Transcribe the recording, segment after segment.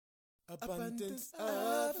Abundance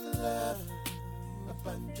of love,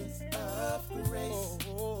 abundance of grace.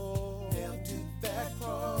 Nailed to that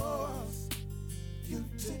cross, you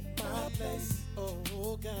took my place.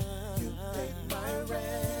 Oh God, you paid my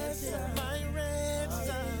ransom.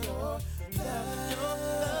 Your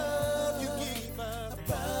love, you gave us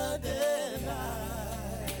abundant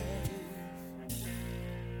life.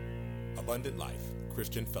 Abundant Life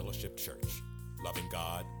Christian Fellowship Church. Loving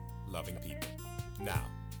God, loving people. Now,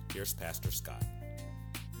 here's Pastor Scott.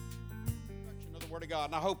 Of the Word of God,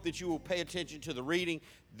 and I hope that you will pay attention to the reading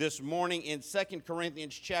this morning in 2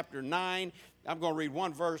 Corinthians chapter 9. I'm going to read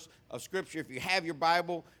one verse of Scripture. If you have your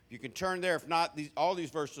Bible, you can turn there. If not, all these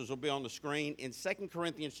verses will be on the screen. In 2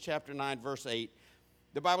 Corinthians chapter 9, verse 8,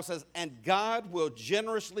 the Bible says, "And God will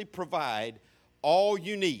generously provide all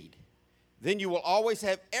you need. Then you will always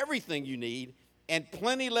have everything you need and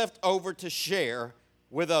plenty left over to share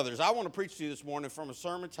with others." I want to preach to you this morning from a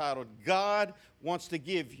sermon titled, "God Wants to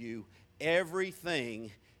Give You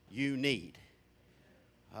Everything You Need."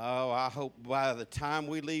 Oh, I hope by the time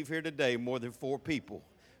we leave here today, more than 4 people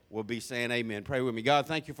will be saying amen. Pray with me. God,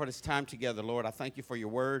 thank you for this time together, Lord. I thank you for your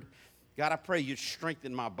word. God, I pray you'd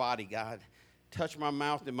strengthen my body, God. Touch my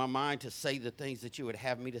mouth and my mind to say the things that you would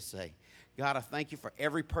have me to say. God, I thank you for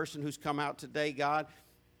every person who's come out today, God.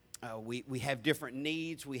 We have different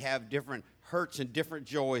needs. We have different hurts and different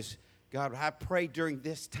joys. God, I pray during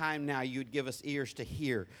this time now you'd give us ears to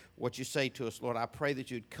hear what you say to us, Lord. I pray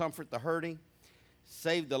that you'd comfort the hurting,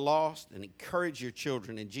 save the lost, and encourage your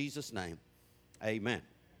children. In Jesus' name, amen.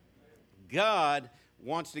 God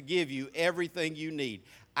wants to give you everything you need.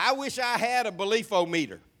 I wish I had a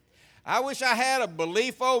belief-o-meter. I wish I had a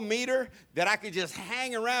belief-o-meter that I could just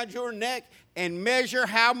hang around your neck and measure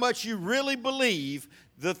how much you really believe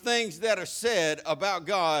the things that are said about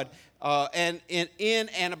God and in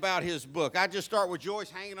and about his book. I just start with Joyce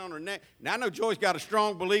hanging on her neck. Now, I know Joyce got a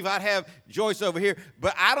strong belief. I'd have Joyce over here.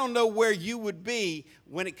 But I don't know where you would be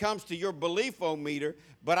when it comes to your belief-o-meter.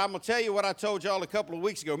 But I'm going to tell you what I told y'all a couple of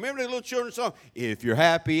weeks ago. Remember the little children's song? If you're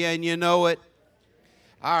happy and you know it.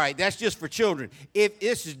 All right, that's just for children. If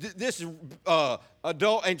this is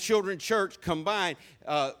adult and children church combined.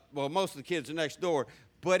 Well, most of the kids are next door.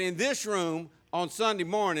 But in this room on Sunday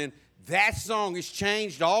morning, that song is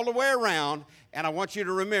changed all the way around, and I want you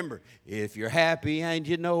to remember, if you're happy and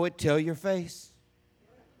you know it, tell your face.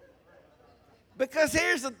 Because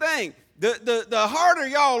here's the thing, the harder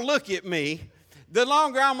y'all look at me, the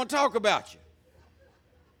longer I'm going to talk about you.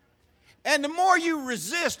 And the more you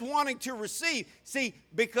resist wanting to receive, see,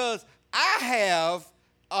 because I have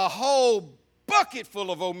a whole bucket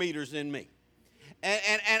full of o-meters in me.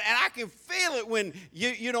 And I can feel it when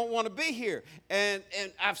you don't want to be here. And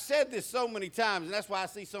I've said this so many times, and that's why I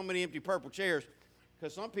see so many empty purple chairs,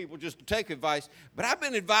 because some people just take advice. But I've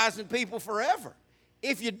been advising people forever.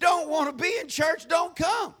 If you don't want to be in church, don't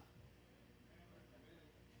come.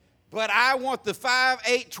 But I want the 5,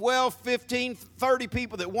 8, 12, 15, 30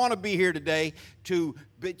 people that want to be here today to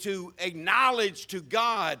acknowledge to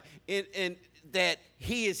God in that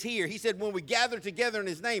he is here. He said when we gather together in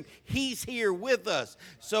his name, he's here with us.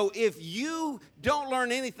 So if you don't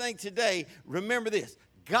learn anything today, remember this.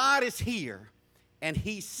 God is here, and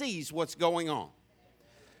he sees what's going on.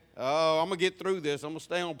 Oh, I'm going to get through this. I'm going to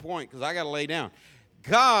stay on point because I got to lay down.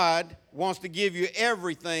 God wants to give you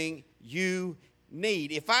everything you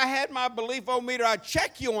need. If I had my belief-o-meter, I'd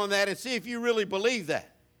check you on that and see if you really believe that.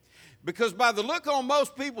 Because by the look on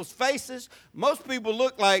most people's faces, most people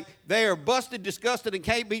look like they are busted, disgusted, and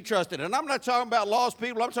can't be trusted. And I'm not talking about lost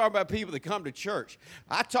people. I'm talking about people that come to church.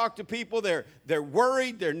 I talk to people, they're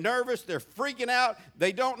worried, they're nervous, they're freaking out.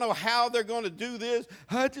 They don't know how they're going to do this.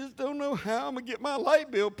 I just don't know how I'm going to get my light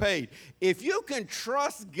bill paid. If you can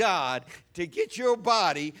trust God to get your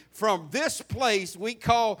body from this place we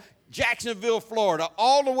call Jacksonville, Florida,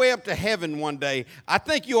 all the way up to heaven one day, I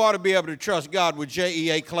think you ought to be able to trust God with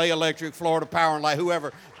JEA, Clay Electric, Florida Power and Light,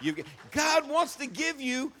 whoever. God wants to give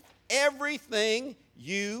you everything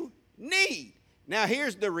you need. Now,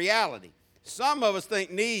 here's the reality. Some of us think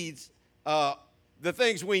needs, the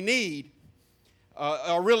things we need,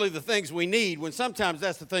 are really the things we need, when sometimes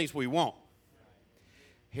that's the things we want.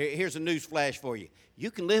 Here's a news flash for you.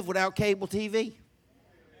 You can live without cable TV.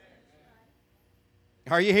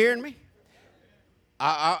 Are you hearing me?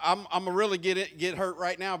 I'm going to really get hurt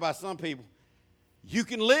right now by some people. You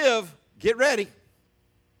can live, get ready,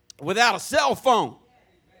 without a cell phone.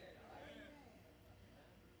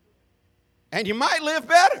 And you might live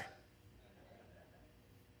better.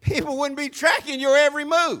 People wouldn't be tracking your every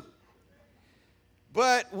move.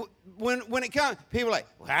 But when it comes, people are like,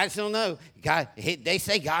 well, I just don't know. God, they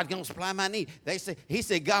say God's going to supply my need. He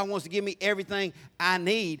said God wants to give me everything I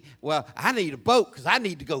need. Well, I need a boat because I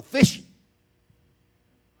need to go fishing.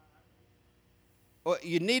 Well,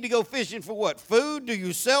 you need to go fishing for what? Food? Do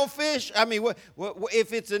you sell fish? I mean, what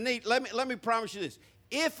if it's a need? Let me promise you this.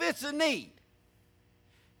 If it's a need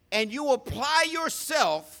and you apply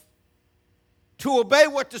yourself to obey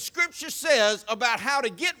what the Scripture says about how to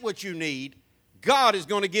get what you need, God is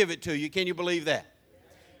going to give it to you. Can you believe that?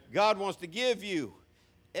 God wants to give you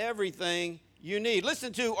everything you need.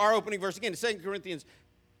 Listen to our opening verse again. 2 Corinthians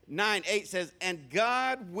 9:8 says, and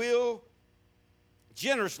God will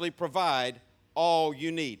generously provide all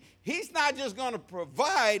you need. He's not just going to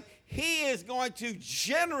provide, he is going to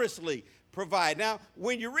generously provide. Now,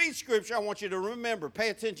 when you read Scripture, I want you to remember, pay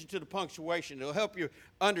attention to the punctuation. It'll help your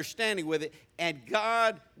understanding with it. And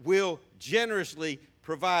God will generously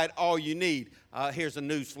provide all you need. Here's a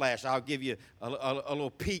news flash. I'll give you a little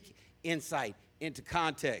peek insight into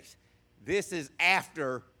context. This is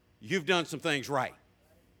after you've done some things right.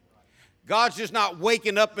 God's just not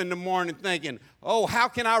waking up in the morning thinking, oh, how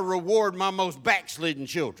can I reward my most backslidden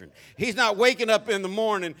children? He's not waking up in the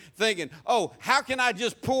morning thinking, oh, how can I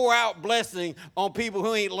just pour out blessing on people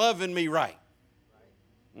who ain't loving me right?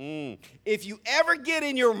 If you ever get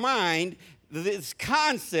in your mind this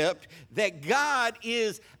concept that God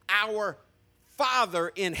is our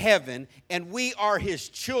Father in heaven and we are his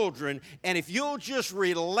children, and if you'll just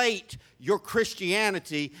relate your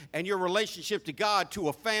Christianity and your relationship to God to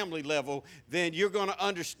a family level, then you're going to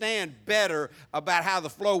understand better about how the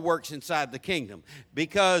flow works inside the kingdom.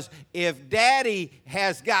 Because if daddy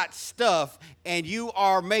has got stuff and you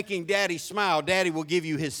are making daddy smile, daddy will give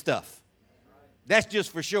you his stuff. That's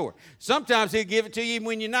just for sure. Sometimes he'll give it to you even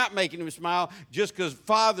when you're not making him smile, just because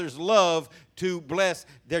fathers love to bless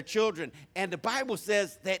their children. And the Bible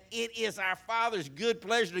says that it is our Father's good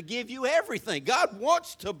pleasure to give you everything. God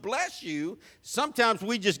wants to bless you. Sometimes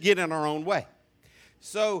we just get in our own way.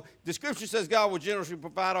 So the Scripture says God will generously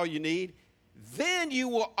provide all you need. Then you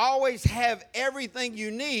will always have everything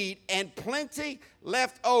you need and plenty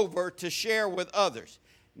left over to share with others.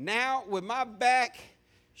 Now, with my back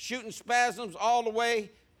shooting spasms all the way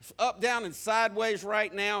up, down, and sideways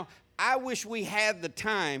right now, I wish we had the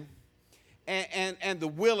time and the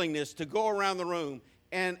willingness to go around the room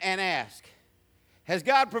and ask, has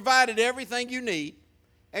God provided everything you need?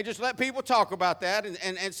 And just let people talk about that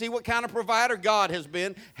and see what kind of provider God has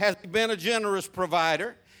been. Has he been a generous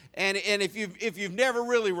provider? And if you've never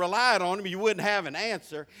really relied on him, you wouldn't have an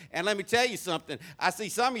answer. And let me tell you something. I see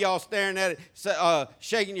some of y'all staring at it,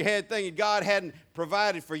 shaking your head thinking God hadn't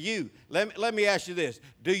provided for you. Let me ask you this.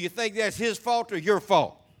 Do you think that's his fault or your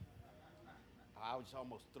fault? I just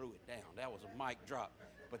almost threw it down. That was a mic drop.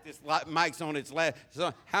 But this mic's on its last.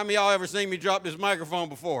 So how many of y'all ever seen me drop this microphone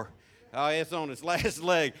before? It's on its last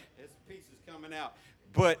leg. This piece is coming out.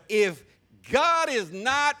 But if God is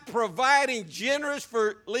not providing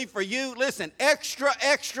generously for you, listen,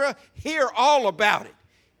 extra, hear all about it.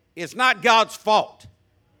 It's not God's fault.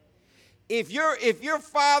 If your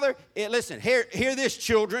father, listen, hear this,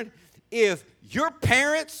 children. If your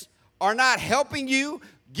parents are not helping you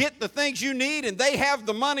get the things you need and they have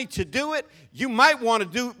the money to do it, you might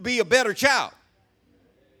want to be a better child.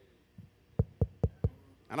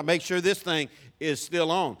 And I'll make sure this thing is still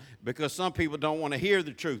on because some people don't want to hear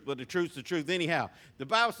the truth, but the truth's the truth anyhow. The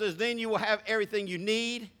Bible says, then you will have everything you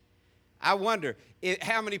need. I wonder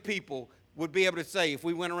how many people would be able to say, if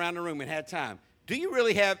we went around the room and had time, do you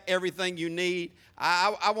really have everything you need?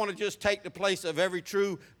 I want to just take the place of every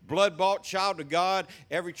true blood-bought child of God,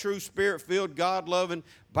 every true spirit-filled, God-loving,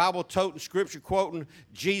 Bible-toting, Scripture-quoting,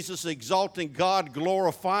 Jesus-exalting,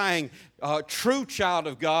 God-glorifying, true child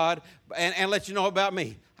of God, and let you know about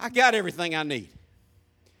me. I got everything I need.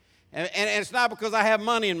 And it's not because I have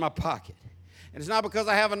money in my pocket. And it's not because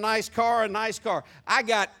I have a nice car. I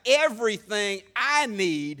got everything I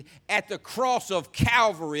need at the cross of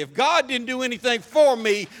Calvary. If God didn't do anything for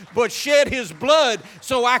me but shed his blood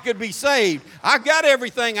so I could be saved, I've got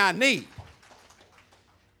everything I need.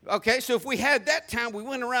 Okay, so if we had that time, we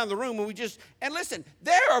went around the room and listen,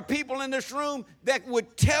 there are people in this room that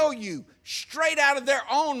would tell you straight out of their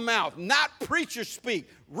own mouth, not preacher speak,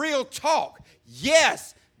 real talk.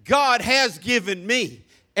 Yes, God has given me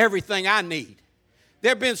everything I need. There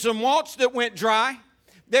have been some wants that went dry.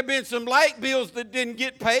 There have been some light bills that didn't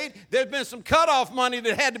get paid. There's been some cutoff money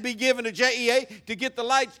that had to be given to JEA to get the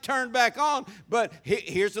lights turned back on. But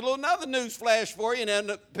here's another news flash for you. And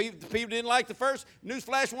the people didn't like the first news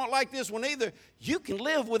flash, won't like this one either. You can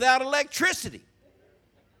live without electricity.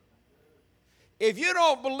 If you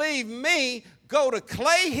don't believe me, go to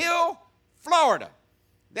Clay Hill, Florida.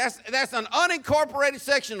 That's an unincorporated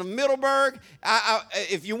section of Middleburg.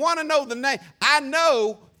 If you want to know the name, I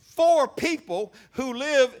know 4 people who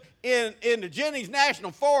live in the Jennings National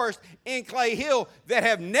Forest in Clay Hill that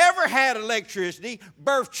have never had electricity,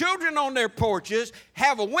 birth children on their porches,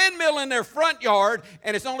 have a windmill in their front yard,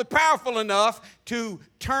 and it's only powerful enough to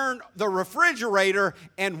turn the refrigerator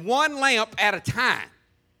and 1 lamp at a time.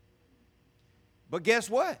 But guess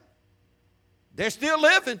what? They're still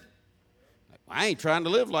living. I ain't trying to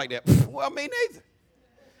live like that. Well, me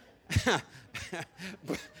neither.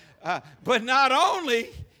 But not only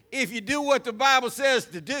if you do what the Bible says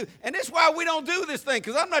to do, and that's why we don't do this thing,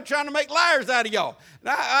 because I'm not trying to make liars out of y'all.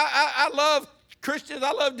 Now, I love Christians.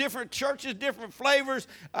 I love different churches, different flavors.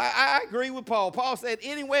 I agree with Paul. Paul said,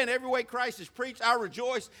 any way and every way Christ is preached, I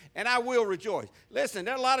rejoice and I will rejoice. Listen,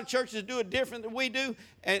 there are a lot of churches that do it different than we do,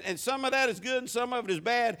 and some of that is good and some of it is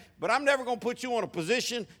bad, but I'm never going to put you in a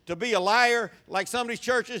position to be a liar like some of these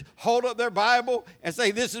churches hold up their Bible and say,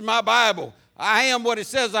 this is my Bible. I am what it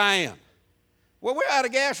says I am. Well, we're out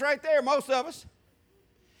of gas right there, most of us.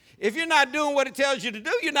 If you're not doing what it tells you to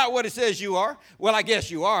do, you're not what it says you are. Well, I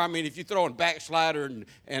guess you are. I mean, if you're throwing backslider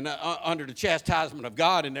and under the chastisement of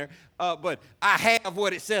God in there. But I have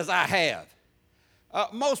what it says I have.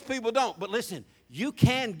 Most people don't. But listen, you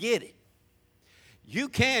can get it. You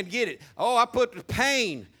can get it. Oh, I put the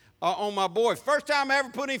pain on my boy. First time I ever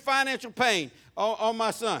put any financial pain on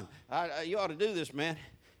my son. You ought to do this, man,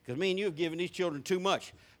 because me and you have given these children too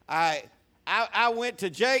much. I went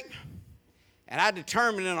to Jake, and I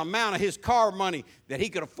determined an amount of his car money that he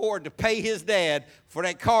could afford to pay his dad for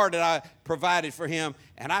that car that I provided for him,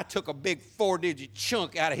 and I took a big 4-digit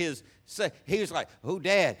chunk out of his. He was like, oh,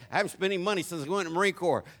 Dad, I haven't spent any money since I went to the Marine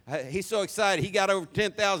Corps. He's so excited. He got over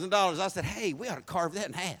 $10,000. I said, hey, we ought to carve that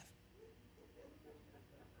in half.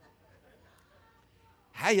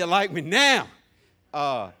 How you like me now?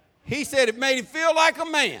 He said it made him feel like a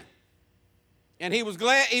man, and he was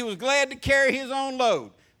glad to carry his own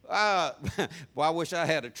load. Boy, I wish I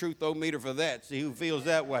had a truth-o-meter for that, see who feels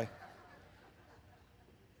that way.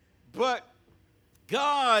 But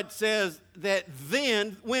God says that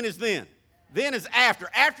then, when is then? Then is after.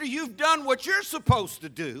 After you've done what you're supposed to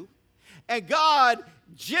do, and God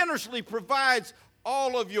generously provides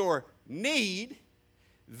all of your need,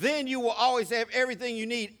 then you will always have everything you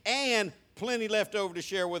need and plenty left over to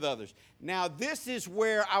share with others. Now, this is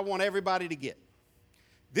where I want everybody to get.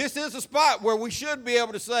 This is a spot where we should be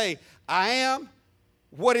able to say, I am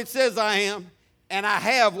what it says I am, and I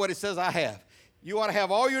have what it says I have. You ought to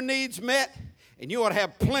have all your needs met, and you ought to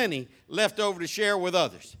have plenty left over to share with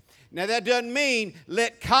others. Now, that doesn't mean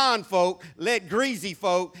let con folk, let greasy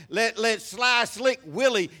folk, let sly, slick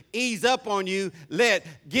Willie ease up on you, let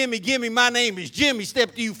gimme, my name is Jimmy,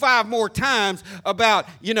 step to you 5 more times about,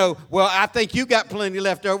 well, I think you got plenty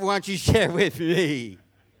left over, why don't you share with me?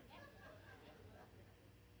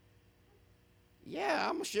 Yeah,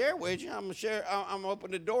 I'm going to share with you. I'm going to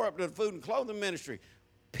open the door up to the food and clothing ministry.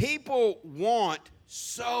 People want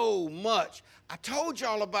so much. I told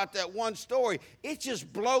y'all about that one story. It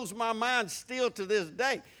just blows my mind still to this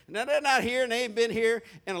day. Now, they're not here, and they ain't been here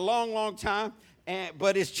in a long, long time,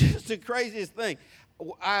 but it's just the craziest thing.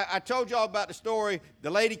 I told y'all about the story.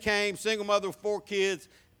 The lady came, single mother with 4 kids,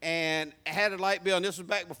 and had a light bill, and this was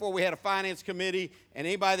back before we had a finance committee, and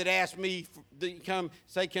anybody that asked me to come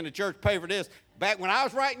say, can the church pay for this? Back when I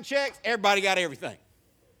was writing checks, everybody got everything.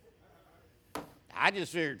 I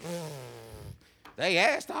just figured, they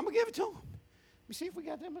asked, I'm going to give it to them. Let me see if we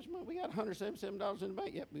got that much money. We got $177 in the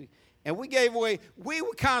bank. Yep. And we gave away, we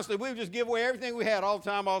would just give away everything we had all the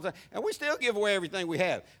time. And we still give away everything we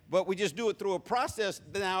have. But we just do it through a process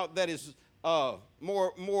now that is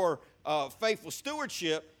more faithful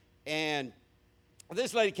stewardship. And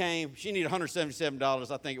this lady came. She needed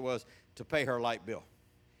 $177, I think it was, to pay her light bill.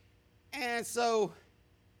 And so,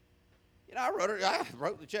 I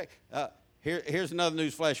wrote the check. Here's another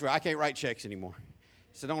news flash for you. I can't write checks anymore.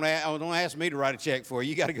 So don't ask me to write a check for you.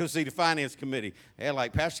 You got to go see the finance committee. They're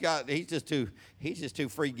like, Pastor Scott, he's just too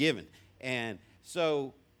free giving. And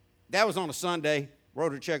so that was on a Sunday.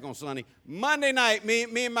 Wrote a check on Sunday. Monday night,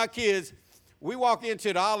 me and my kids, we walk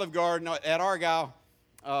into the Olive Garden at Argyle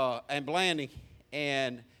and Blanding,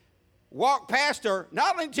 and walked past her,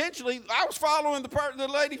 not intentionally. I was following the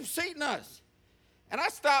lady seating us. And I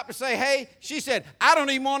stopped to say, hey. She said, I don't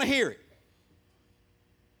even want to hear it.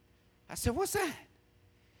 I said, what's that?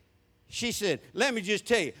 She said, let me just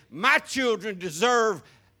tell you, my children deserve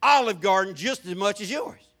Olive Garden just as much as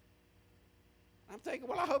yours. I'm thinking,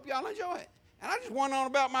 well, I hope y'all enjoy it. And I just went on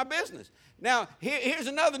about my business. Now, here's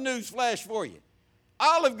another news flash for you.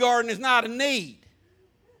 Olive Garden is not a need.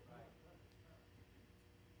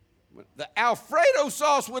 The Alfredo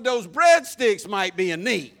sauce with those breadsticks might be a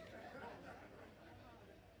need.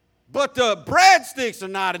 But the breadsticks are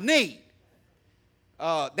not a need.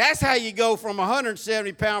 That's how you go from a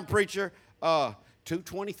 170-pound preacher,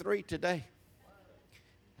 223 today.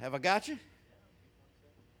 Have I got you?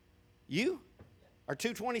 You are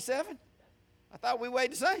 227? I thought we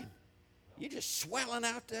weighed the same. You're just swelling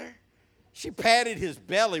out there. She patted his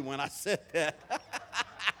belly when I said that.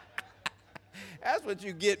 That's what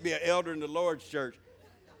you get, be an elder in the Lord's church.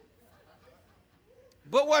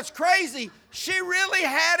 But what's crazy, she really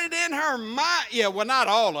had it in her mind. Yeah, well, not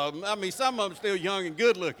all of them. I mean, some of them still young and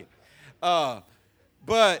good looking.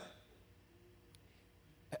 But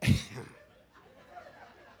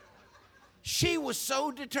she was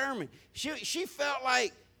so determined. She felt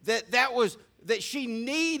like that she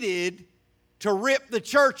needed to rip the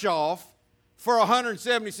church off for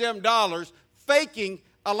 $177, faking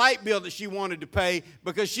a light bill that she wanted to pay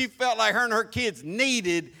because she felt like her and her kids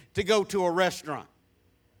needed to go to a restaurant.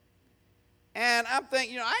 And I'm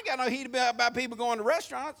thinking, I ain't got no heat about people going to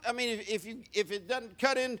restaurants. I mean, if it doesn't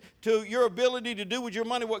cut into your ability to do with your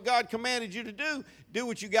money what God commanded you to do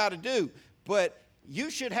what you got to do. But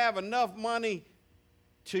you should have enough money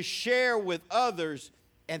to share with others,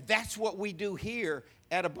 and that's what we do here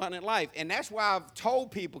at Abundant Life. And that's why I've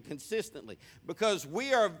told people consistently, because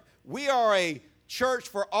we are a church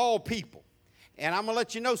for all people. And I'm going to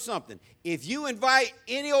let you know something. If you invite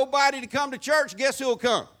any old body to come to church, guess who will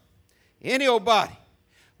come? Any old body.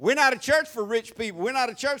 We're not a church for rich people. We're not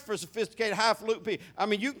a church for sophisticated, highfalutin people. I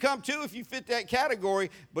mean, you can come too if you fit that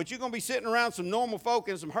category, but you're going to be sitting around some normal folk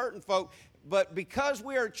and some hurting folk. But because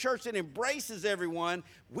we are a church that embraces everyone,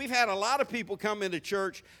 we've had a lot of people come into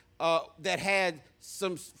church that had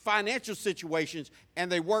some financial situations,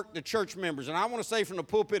 and they worked the church members. And I want to say from the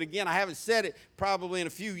pulpit again, I haven't said it probably in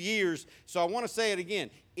a few years, so I want to say it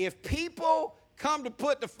again. If people come to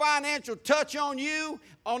put the financial touch on you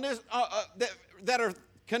on this that are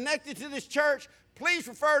connected to this church, please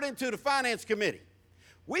refer them to the finance committee.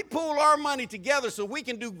 We pool our money together so we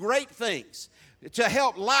can do great things to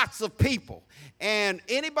help lots of people. And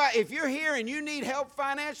anybody, if you're here and you need help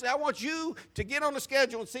financially, I want you to get on the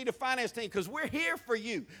schedule and see the finance team, because we're here for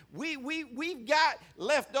you. We've got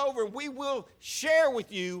left over. We will share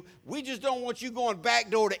with you. We just don't want you going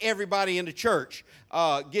backdoor to everybody in the church.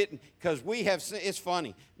 Because we have, it's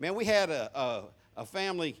funny. Man, we had a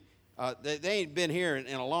family, they ain't been here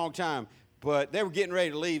in a long time, but they were getting ready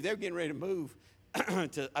to leave. They were getting ready to move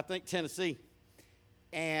to, I think, Tennessee.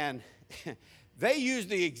 And they used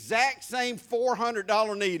the exact same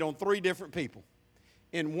 $400 need on 3 different people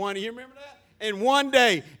in one. You remember that? In one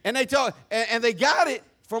day, and they got it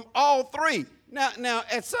from all 3. Now,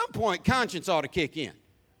 at some point, conscience ought to kick in.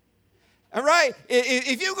 All right?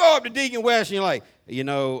 If you go up to Deacon West and you're like,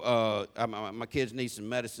 my kids need some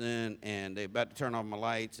medicine, and they're about to turn off my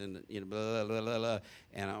lights, and blah blah blah blah,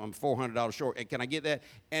 and I'm $400 short. And can I get that?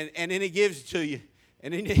 And then he gives it to you.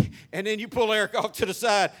 And then you pull Eric off to the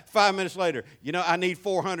side 5 minutes later. I need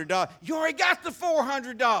 $400. You already got the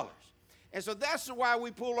 $400. And so that's why we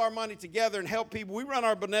pool our money together and help people. We run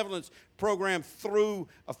our benevolence program through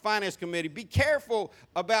a finance committee. Be careful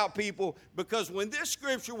about people, because when this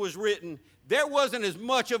scripture was written, there wasn't as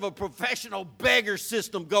much of a professional beggar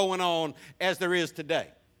system going on as there is today.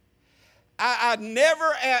 I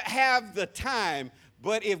never have the time,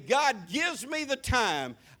 but if God gives me the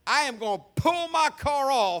time, I am going to pull my car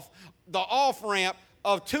off the off-ramp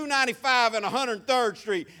of 295 and 103rd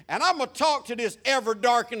Street, and I'm going to talk to this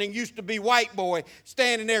ever-darkening used-to-be white boy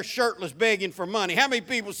standing there shirtless begging for money. How many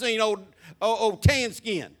people seen old Tan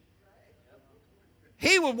Skin?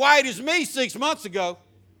 He was white as me 6 months ago.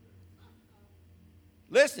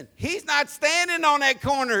 Listen, he's not standing on that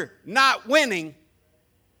corner not winning.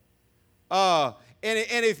 And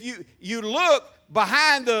if you look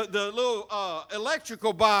behind the little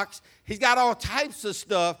electrical box, he's got all types of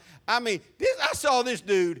stuff. I mean, I saw this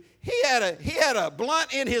dude. He had a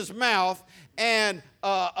blunt in his mouth and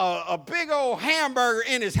a big old hamburger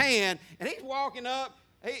in his hand, and he's walking up.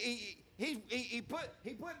 He put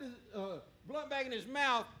the blunt back in his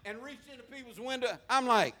mouth and reached into people's window. I'm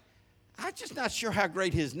like, I'm just not sure how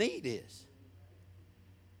great his need is.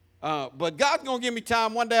 But God's going to give me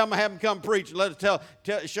time. One day I'm going to have him come preach and let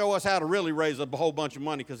us show us how to really raise a whole bunch of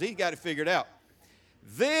money, because he's got it figured out.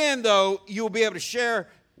 Then, though, you'll be able to share.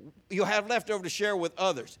 You'll have leftover to share with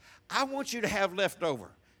others. I want you to have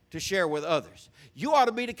leftover to share with others. You ought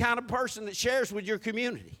to be the kind of person that shares with your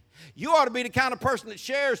community. You ought to be the kind of person that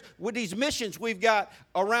shares with these missions we've got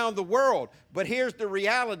around the world. But here's the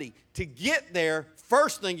reality. To get there,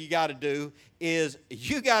 first thing you got to do is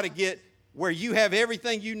you got to get where you have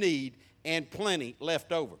everything you need and plenty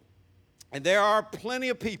left over. And there are plenty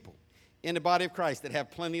of people in the body of Christ that have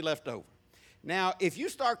plenty left over. Now, if you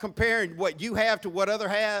start comparing what you have to what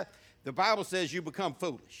others have, the Bible says you become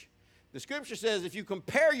foolish. The scripture says if you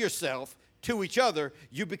compare yourself to each other,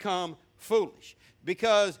 you become foolish.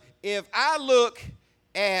 Because if I look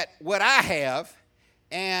at what I have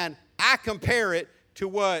and I compare it to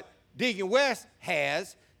what Deacon West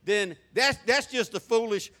has, then that's just a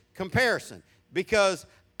foolish comparison. Because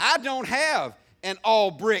I don't have an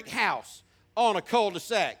all-brick house on a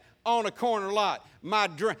cul-de-sac, on a corner lot. I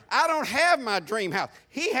don't have my dream house.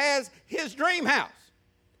 He has his dream house.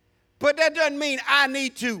 But that doesn't mean I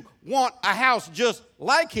need to want a house just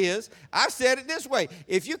like his. I said it this way.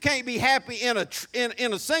 If you can't be happy in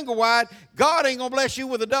a single wide, God ain't going to bless you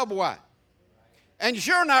with a double wide. And you're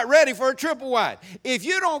sure not ready for a triple wide. If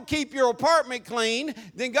you don't keep your apartment clean,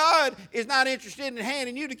 then God is not interested in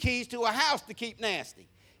handing you the keys to a house to keep nasty.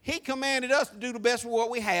 He commanded us to do the best with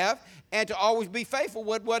what we have and to always be faithful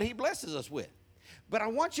with what he blesses us with. But I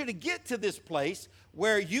want you to get to this place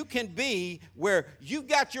where you can be, where you've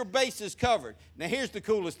got your bases covered. Now, here's the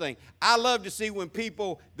coolest thing. I love to see when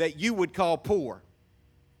people that you would call poor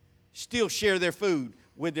still share their food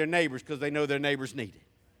with their neighbors because they know their neighbors need it.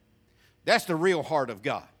 That's the real heart of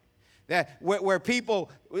God. That where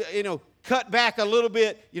people, cut back a little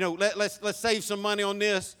bit, let's save some money on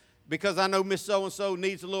this because I know Miss So-and-so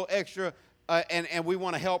needs a little extra and we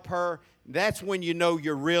want to help her. That's when you know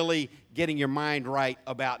you're really getting your mind right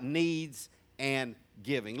about needs and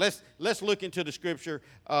giving. Let's look into the scripture.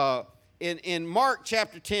 In Mark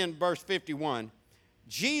chapter 10, verse 51,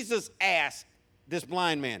 Jesus asked this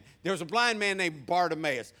blind man. There was a blind man named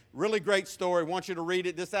Bartimaeus. Really great story. I want you to read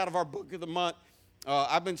it. This is out of our book of the month.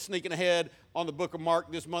 I've been sneaking ahead on the book of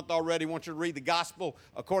Mark this month already. I want you to read the gospel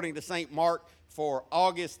according to St. Mark for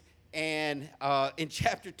August. And in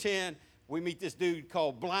chapter 10, we meet this dude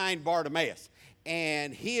called blind Bartimaeus.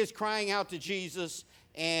 And he is crying out to Jesus,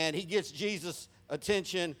 and he gets Jesus'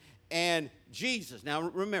 attention. And Jesus, now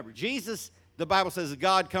remember, Jesus, the Bible says, is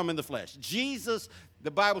God come in the flesh. Jesus,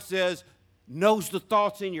 the Bible says, knows the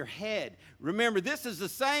thoughts in your head. Remember, this is the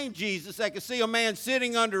same Jesus that could see a man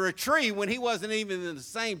sitting under a tree when he wasn't even in the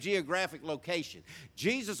same geographic location.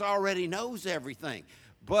 Jesus already knows everything.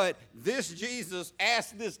 But this Jesus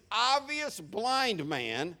asked this obvious blind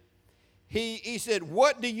man, he said,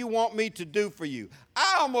 what do you want me to do for you?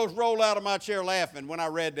 I almost rolled out of my chair laughing when I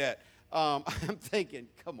read that. I'm thinking,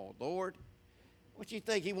 come on, Lord. What do you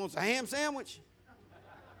think? He wants a ham sandwich?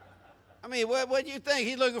 I mean, what do you think?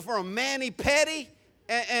 He's looking for a mani-pedi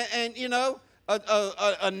and a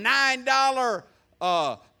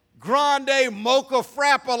 $9 grande mocha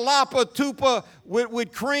frappa lapa tupa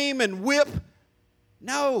with cream and whip?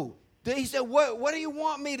 No. He said, what do you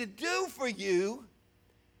want me to do for you?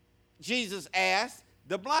 Jesus asked.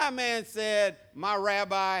 The blind man said, my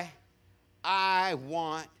rabbi, I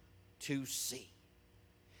want to see.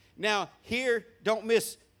 Now, here, don't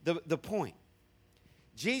miss the point.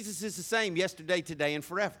 Jesus is the same yesterday, today, and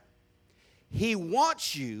forever. He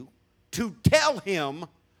wants you to tell him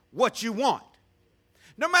what you want,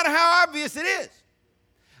 no matter how obvious it is.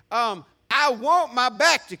 I want my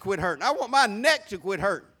back to quit hurting. I want my neck to quit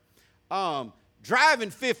hurting. Driving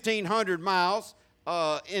 1,500 miles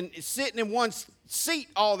and sitting in one seat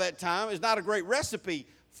all that time is not a great recipe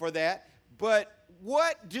for that. But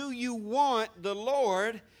what do you want the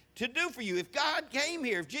Lord to do for you? If God came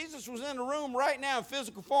here, if Jesus was in the room right now in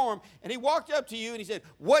physical form, and he walked up to you and he said,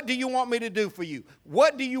 what do you want me to do for you?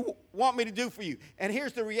 What do you want me to do for you? And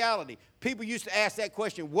here's the reality. People used to ask that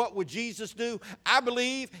question, what would Jesus do? I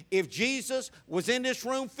believe if Jesus was in this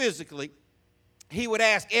room physically, he would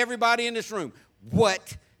ask everybody in this room,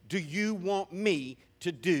 what do you want me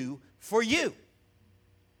to do for you?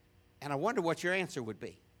 And I wonder what your answer would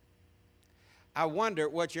be. I wonder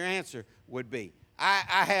what your answer would be.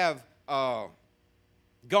 I have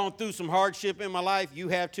gone through some hardship in my life. You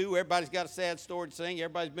have too. Everybody's got a sad story to sing.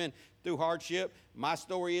 Everybody's been through hardship. My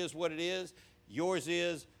story is what it is. Yours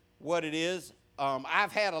is what it is.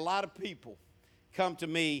 I've had a lot of people come to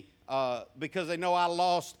me because they know I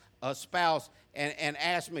lost a spouse and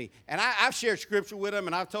ask me. And I've shared scripture with them,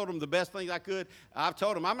 and I've told them the best things I could. I've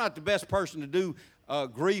told them I'm not the best person to do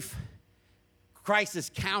grief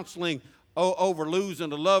crisis counseling over losing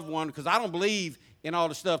a loved one, because I don't believe in all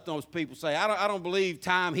the stuff those people say. I don't believe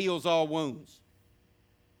time heals all wounds.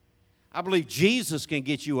 I believe Jesus can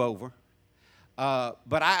get you over.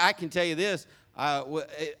 But I can tell you this.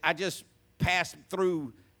 I just passed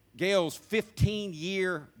through Gail's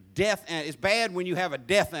 15-year death. And it's bad when you have a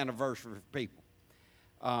death anniversary for people.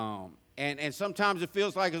 And sometimes it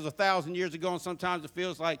feels like it was 1,000 years ago, and sometimes it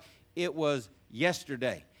feels like it was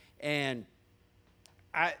yesterday. And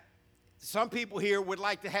some people here would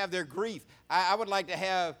like to have their grief. I would like to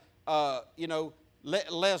have,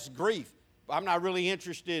 less grief. I'm not really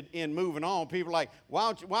interested in moving on. People are like,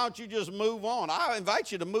 why don't you just move on? I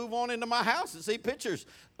invite you to move on into my house and see pictures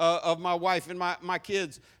of my wife and my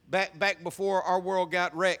kids back before our world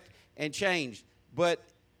got wrecked and changed. But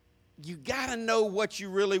you got to know what you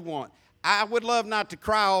really want. I would love not to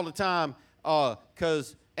cry all the time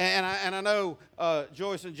because, and I know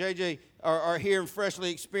Joyce and JJ are here and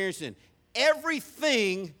freshly experiencing.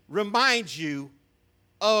 Everything reminds you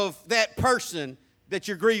of that person that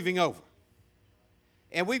you're grieving over.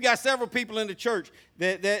 And we've got several people in the church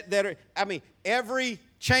that are, every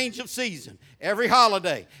change of season, every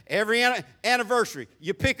holiday, every anniversary,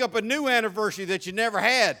 you pick up a new anniversary that you never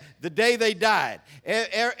had the day they died.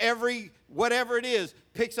 Every, whatever it is,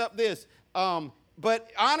 picks up this.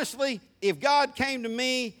 But honestly, if God came to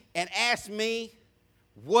me and asked me,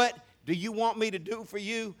 what do you want me to do for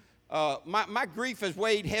you? My grief has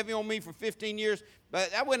weighed heavy on me for 15 years,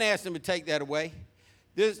 but I wouldn't ask him to take that away.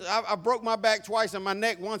 I broke my back twice and my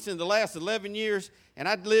neck once in the last 11 years, and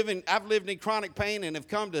I've lived in chronic pain and have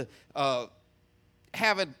come to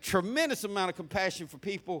have a tremendous amount of compassion for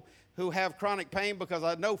people who have chronic pain because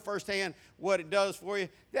I know firsthand what it does for you.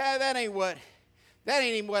 That ain't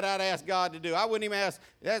even what I'd ask God to do. I wouldn't even ask.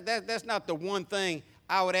 That's not the one thing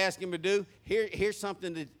I would ask him to do. Here's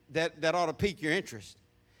something that ought to pique your interest.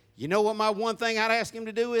 You know what my one thing I'd ask him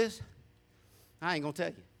to do is? I ain't going to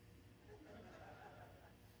tell you.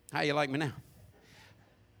 How you like me now?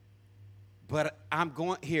 But I'm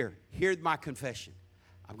going, here's my confession.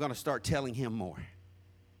 I'm going to start telling him more.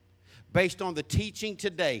 Based on the teaching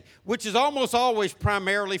today, which is almost always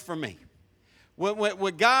primarily for me.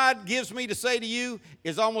 What God gives me to say to you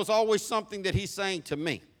is almost always something that he's saying to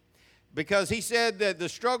me. Because he said that the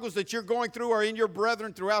struggles that you're going through are in your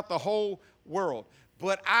brethren throughout the whole world.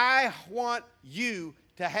 But I want you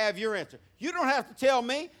to have your answer. You don't have to tell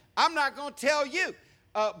me. I'm not going to tell you.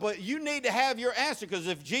 But you need to have your answer, because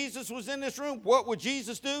if Jesus was in this room, what would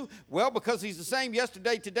Jesus do? Well, because he's the same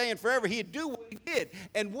yesterday, today, and forever, he'd do what he did.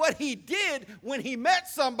 And what he did when he met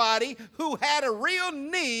somebody who had a real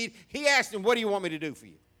need, he asked him, what do you want me to do for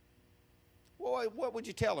you? Well, what would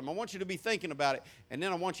you tell him? I want you to be thinking about it, and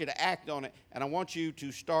then I want you to act on it, and I want you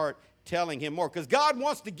to start telling him more, because God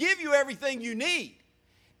wants to give you everything you need.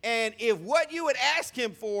 And if what you would ask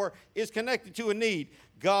him for is connected to a need,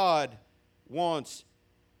 God wants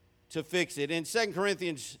to fix it. In 2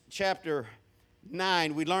 Corinthians chapter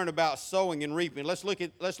 9, we learn about sowing and reaping. Let's look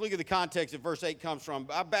at the context that verse 8 comes from.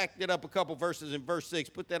 I backed it up a couple verses in verse 6.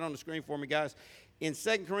 Put that on the screen for me, guys. In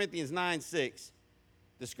 2 Corinthians 9:6,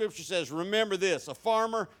 the scripture says, remember this, a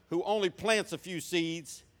farmer who only plants a few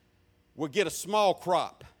seeds will get a small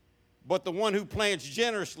crop, but the one who plants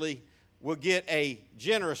generously will get a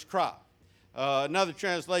generous crop. Another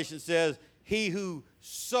translation says, he who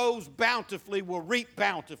sows bountifully will reap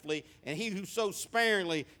bountifully, and he who sows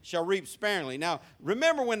sparingly shall reap sparingly. Now,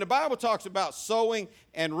 remember when the Bible talks about sowing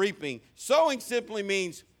and reaping, sowing simply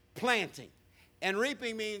means planting, and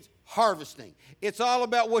reaping means harvesting. It's all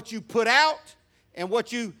about what you put out and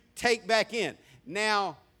what you take back in.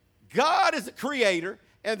 Now, God is a creator,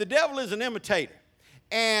 and the devil is an imitator.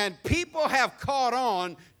 And people have caught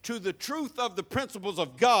on to the truth of the principles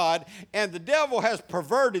of God, and the devil has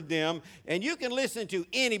perverted them. And you can listen to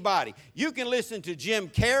anybody. You can listen to Jim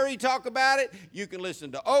Carrey talk about it. You can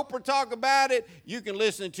listen to Oprah talk about it. You can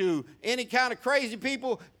listen to any kind of crazy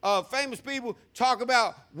people, famous people talk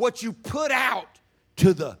about what you put out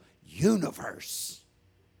to the universe.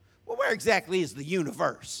 Well, where exactly is the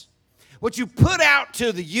universe? What you put out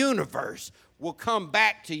to the universe will come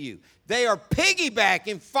back to you. They are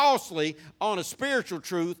piggybacking falsely on a spiritual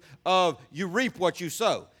truth of you reap what you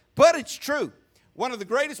sow. But it's true. One of the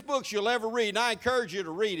greatest books you'll ever read, and I encourage you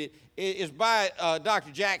to read it, is by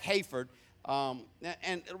Dr. Jack Hayford.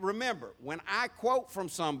 And remember, when I quote from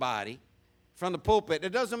somebody from the pulpit,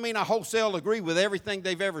 it doesn't mean I wholesale agree with everything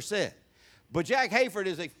they've ever said. But Jack Hayford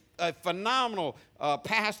is a phenomenal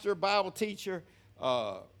pastor, Bible teacher,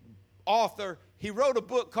 author. He wrote a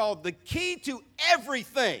book called The Key to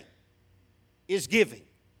Everything is Giving.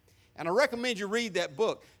 And I recommend you read that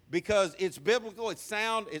book because it's biblical, it's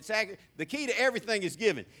sound, it's accurate. The key to everything is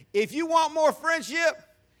giving. If you want more friendship,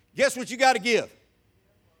 guess what you got to give?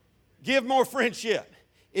 Give more friendship.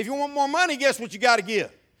 If you want more money, guess what you got to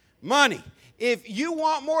give? Money. If you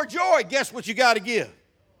want more joy, guess what you got to give?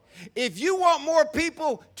 If you want more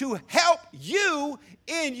people to help you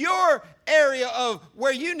in your area of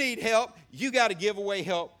where you need help, you got to give away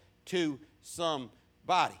help to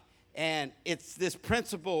somebody. And it's this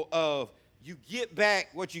principle of you get back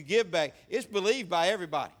what you give back. It's believed by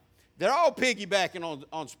everybody. They're all piggybacking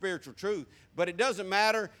on spiritual truth, but it doesn't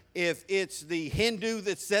matter if it's the Hindu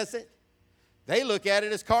that says it. They look at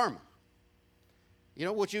it as karma. You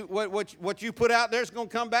know, what you put out there is going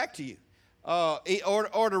to come back to you. Or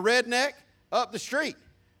the redneck up the street.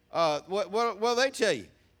 What they tell you?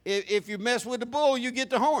 If you mess with the bull, you get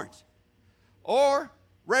the horns. Or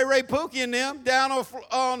Ray Pookie and them down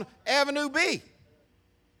on Avenue B.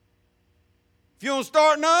 If you don't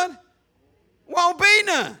start none, won't be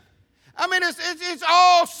none. I mean, it's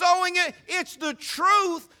all sowing it. It's the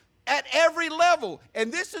truth at every level.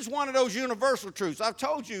 And this is one of those universal truths. I've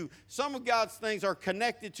told you some of God's things are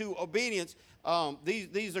connected to obedience.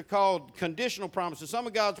 These are called conditional promises. Some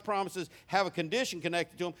of God's promises have a condition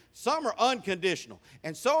connected to them. Some are unconditional.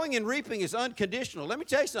 And sowing and reaping is unconditional. Let me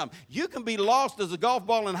tell you something. You can be lost as a golf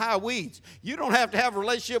ball in high weeds. You don't have to have a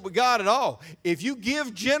relationship with God at all. If you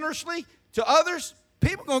give generously to others,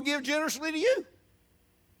 people are going to give generously to you.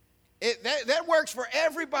 That works for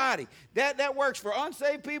everybody. That works for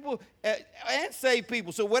unsaved people and saved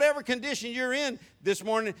people. So whatever condition you're in this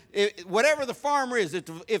morning, whatever the farmer is,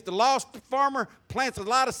 if the lost farmer plants a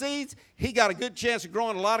lot of seeds, he got a good chance of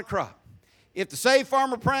growing a lot of crop. If the saved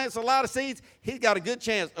farmer plants a lot of seeds, he's got a good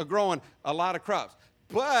chance of growing a lot of crops.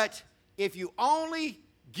 But if you only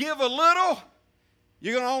give a little,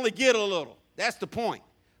 you're going to only get a little. That's the point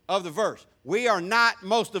of the verse. We are not,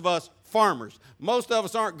 most of us, farmers. Most of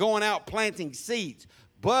us aren't going out planting seeds.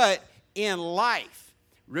 But in life,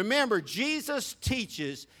 remember, Jesus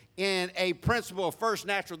teaches in a principle of first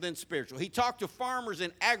natural, then spiritual. He talked to farmers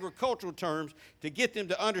in agricultural terms to get them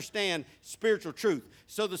to understand spiritual truth.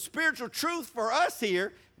 So the spiritual truth for us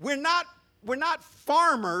here, we're not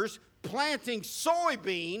farmers planting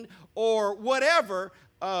soybean or whatever.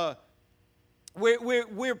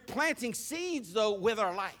 We're planting seeds, though, with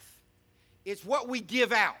our life. It's what we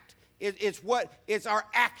give out. It's our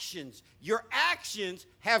actions. Your actions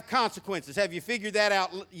have consequences. Have you figured that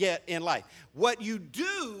out yet in life? What you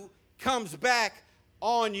do comes back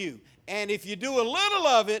on you. And if you do a little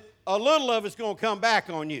of it's going to come back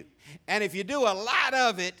on you. And if you do a lot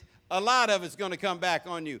of it's going to come back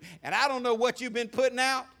on you. And I don't know what you've been putting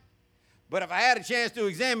out, but if I had a chance to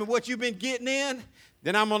examine what you've been getting in,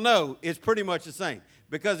 then I'm going to know it's pretty much the same.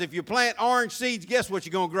 Because if you plant orange seeds, guess what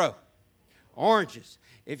you're going to grow? Oranges.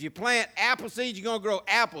 If you plant apple seeds, you're going to grow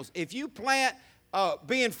apples. If you plant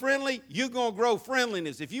being friendly, you're going to grow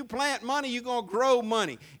friendliness. If you plant money, you're going to grow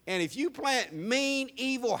money. And if you plant mean,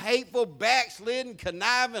 evil, hateful, backslidden,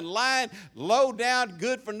 conniving, lying, low down,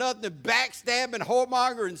 good for nothing, backstabbing,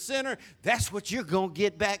 whoremonger, and sinner, that's what you're going to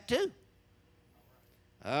get back to.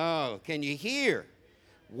 Oh, can you hear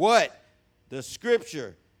what the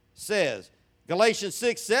Scripture says? Galatians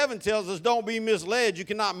 6:7 tells us, don't be misled. You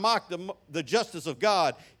cannot mock the justice of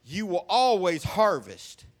God. You will always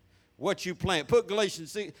harvest what you plant. Put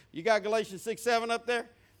Galatians 6, you got Galatians 6:7 up there?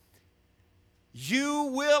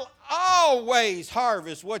 You will always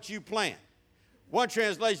harvest what you plant. One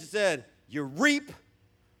translation said, you reap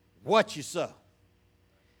what you sow.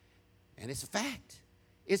 And it's a fact.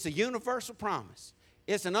 It's a universal promise.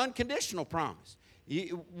 It's an unconditional promise.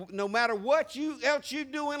 No matter what else you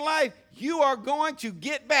do in life, you are going to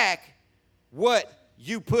get back what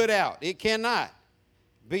you put out. It cannot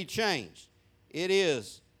be changed. It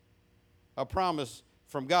is a promise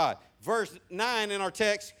from God. Verse 9 in our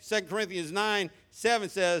text, 2 Corinthians 9:7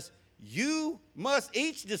 says, you must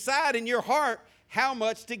each decide in your heart how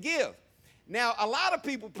much to give. Now, a lot of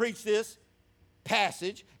people preach this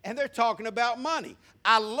passage, and they're talking about money.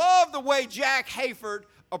 I love the way Jack Hayford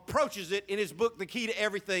approaches it in his book, The Key to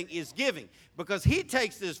Everything is Giving, because he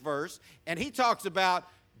takes this verse and he talks about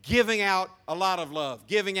giving out a lot of love,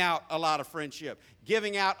 giving out a lot of friendship,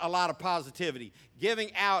 giving out a lot of positivity,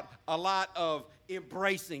 giving out a lot of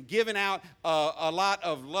embracing, giving out a lot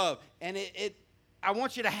of love. And I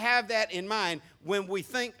want you to have that in mind when we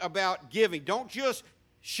think about giving. Don't just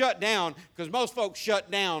shut down, because most folks shut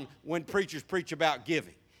down when preachers preach about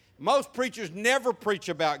giving. Most preachers never preach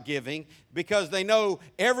about giving because they know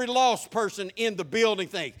every lost person in the building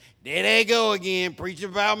thinks, there they go again, preaching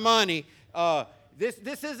about money.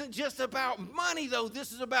 This isn't just about money, though.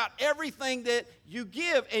 This is about everything that you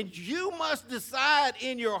give. And you must decide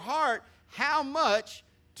in your heart how much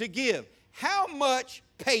to give. How much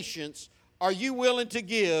patience are you willing to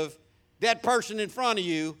give that person in front of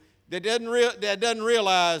you that doesn't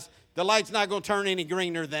realize the light's not going to turn any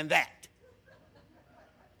greener than that?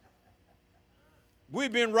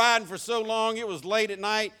 We've been riding for so long, it was late at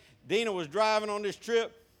night. Dina was driving on this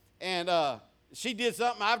trip, And she did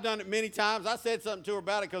something. I've done it many times. I said something to her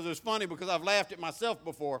about it because it was funny because I've laughed at myself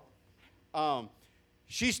before.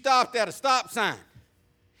 She stopped at a stop sign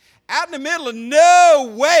out in the middle of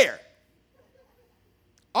nowhere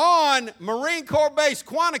on Marine Corps Base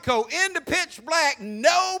Quantico in the pitch black.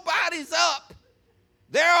 Nobody's up.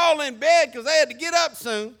 They're all in bed because they had to get up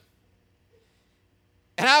soon.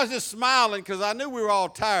 And I was just smiling because I knew we were all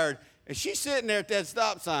tired. And she's sitting there at that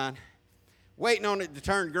stop sign waiting on it to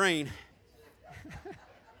turn green.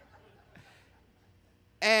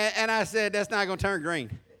 and I said, that's not going to turn green.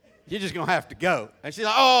 You're just going to have to go. And she's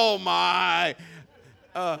like, oh, my.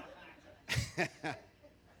 I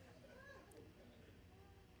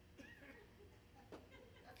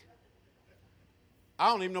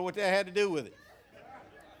don't even know what that had to do with it.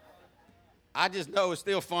 I just know it's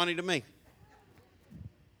still funny to me.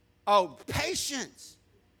 Oh, patience.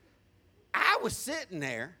 I was sitting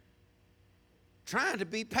there trying to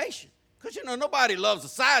be patient because, nobody loves a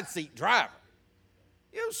side seat driver.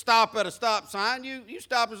 You stop at a stop sign, you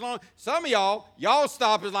stop as long. Some of y'all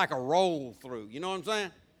stop is like a roll through. You know what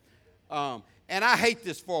I'm saying? And I hate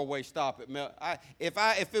this four-way stop at Mel.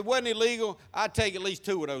 If it wasn't illegal, I'd take at least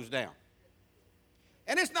 2 of those down.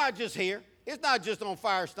 And it's not just here. It's not just on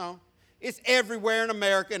Firestone. It's everywhere in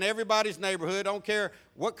America, in everybody's neighborhood. Don't care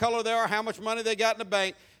what color they are, how much money they got in the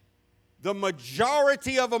bank. The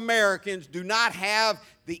majority of Americans do not have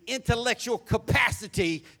the intellectual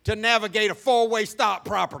capacity to navigate a four-way stop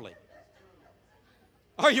properly.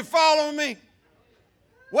 Are you following me?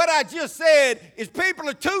 What I just said is people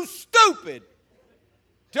are too stupid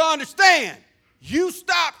to understand. You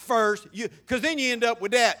stop first, because then you end up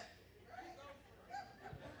with that.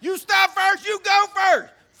 You stop first, you go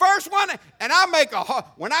first. First one, and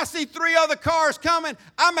when I see 3 other cars coming,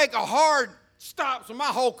 I make a hard stop so my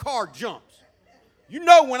whole car jumps.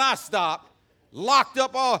 When I stop, locked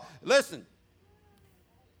up all. Listen,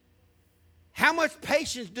 how much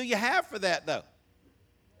patience do you have for that, though?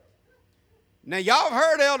 Now, y'all have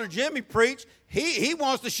heard Elder Jimmy preach. He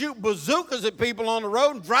wants to shoot bazookas at people on the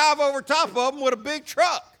road and drive over top of them with a big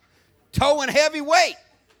truck, towing heavy weight.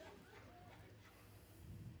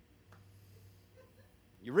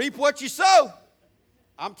 You reap what you sow.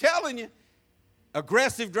 I'm telling you.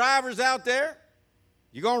 Aggressive drivers out there,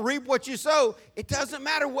 you're going to reap what you sow. It doesn't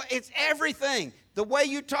matter what, it's everything. The way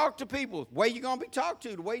you talk to people, the way you're going to be talked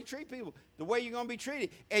to, the way you treat people, the way you're going to be treated.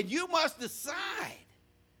 And you must decide.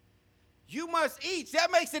 You must each.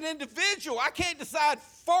 That makes it individual. I can't decide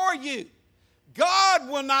for you. God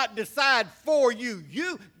will not decide for you.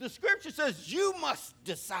 The scripture says you must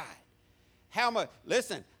decide how much.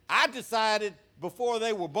 Listen, I decided before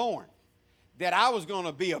they were born that I was going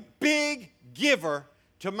to be a big giver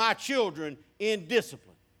to my children in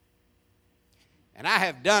discipline. And I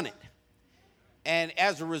have done it. And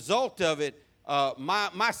as a result of it,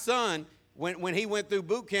 my son, when he went through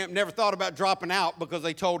boot camp, never thought about dropping out because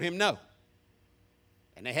they told him no.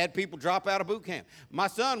 And they had people drop out of boot camp. My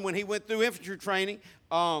son, when he went through infantry training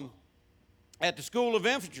at the School of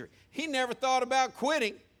Infantry, he never thought about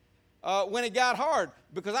quitting when it got hard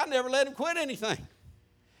because I never let him quit anything.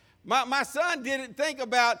 My son didn't think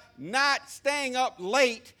about not staying up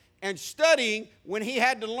late and studying when he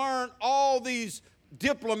had to learn all these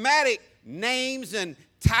diplomatic names and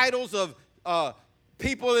titles of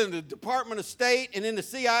people in the Department of State and in the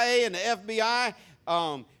CIA and the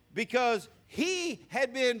FBI because he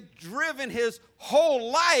had been driven his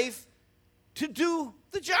whole life to do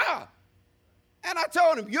the job. And I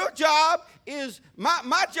told him, your job is,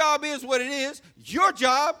 my job is what it is. Your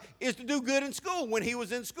job is to do good in school when he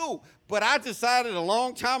was in school. But I decided a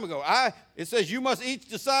long time ago, it says you must each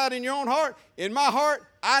decide in your own heart. In my heart,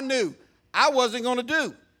 I knew I wasn't going to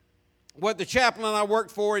do what the chaplain I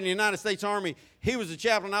worked for in the United States Army, he was a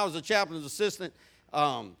chaplain, I was a chaplain's assistant.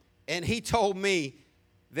 And he told me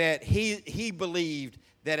that he believed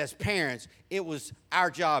that as parents, it was our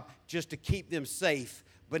job just to keep them safe,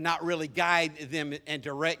 but not really guide them and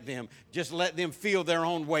direct them. Just let them feel their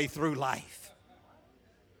own way through life.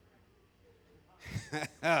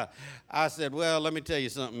 I said, well, let me tell you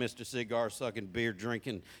something, Mr. Cigar-sucking,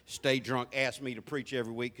 beer-drinking, stay-drunk, ask me to preach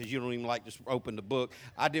every week because you don't even like to open the book.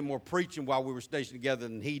 I did more preaching while we were stationed together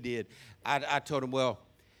than he did. I told him, well,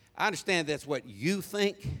 I understand that's what you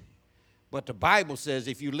think, but the Bible says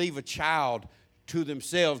if you leave a child to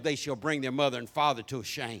themselves, they shall bring their mother and father to a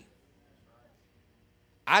shame.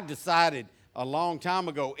 I decided a long time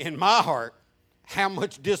ago in my heart how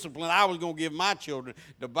much discipline I was going to give my children.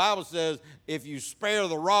 The Bible says if you spare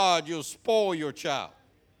the rod, you'll spoil your child.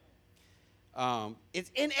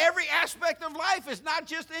 It's in every aspect of life. It's not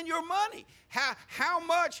just in your money. How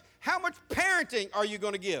much parenting are you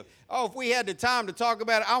going to give? Oh, if we had the time to talk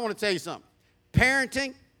about it, I want to tell you something.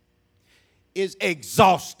 Parenting is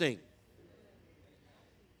exhausting.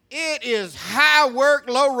 It is high work,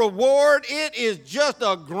 low reward. It is just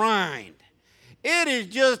a grind. It is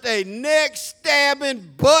just a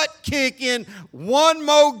neck-stabbing, butt-kicking, one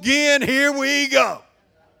more again, here we go.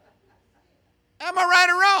 Am I right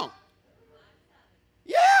or wrong?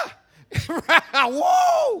 Yeah.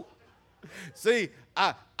 Whoa. See,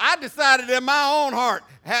 I decided in my own heart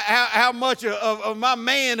how much of my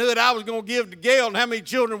manhood I was going to give to Gail and how many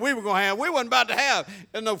children we were going to have. We wasn't about to have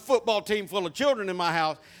no football team full of children in my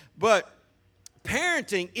house. But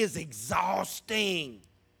parenting is exhausting.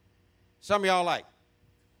 Some of y'all like,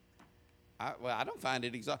 I don't find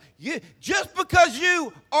it exhausting. Just because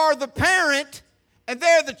you are the parent and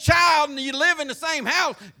they're the child and you live in the same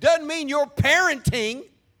house doesn't mean you're parenting.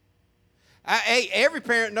 Every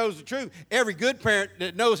parent knows the truth. Every good parent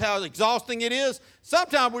that knows how exhausting it is,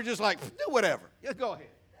 sometimes we're just like, do whatever. Just go ahead.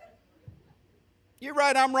 You're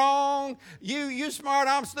right, I'm wrong. You smart,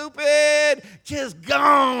 I'm stupid. Just go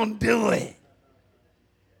on, do it.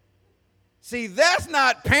 See, that's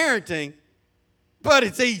not parenting, but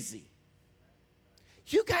it's easy.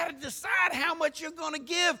 You got to decide how much you're going to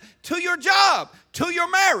give to your job, to your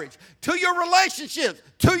marriage, to your relationships,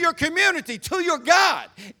 to your community, to your God.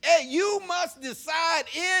 And you must decide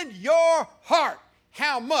in your heart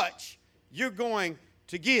how much you're going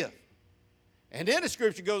to give. And then the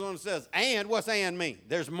scripture goes on and says, and what's and mean?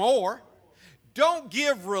 There's more. Don't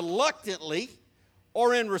give reluctantly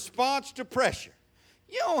or in response to pressure.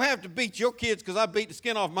 You don't have to beat your kids because I beat the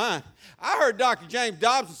skin off mine. I heard Dr. James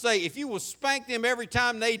Dobson say if you will spank them every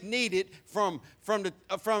time they need it from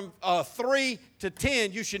 3 to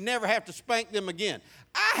 10, you should never have to spank them again.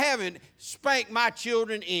 I haven't spanked my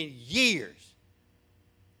children in years,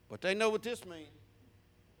 but they know what this means.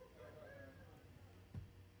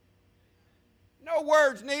 No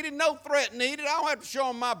words needed, no threat needed. I don't have to show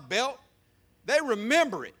them my belt. They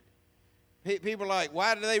remember it. People are like,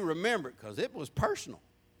 why do they remember it? Because it was personal,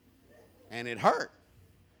 and it hurt.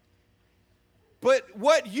 But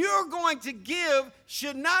what you're going to give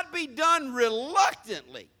should not be done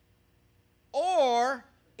reluctantly or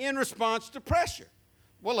in response to pressure.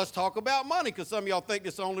 Well, let's talk about money, because some of y'all think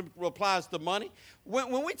this only applies to money.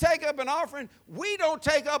 When we take up an offering, we don't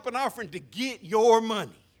take up an offering to get your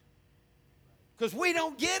money, because we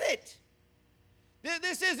don't get it.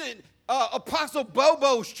 This isn't Apostle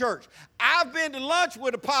Bobo's church. I've been to lunch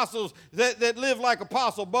with apostles that live like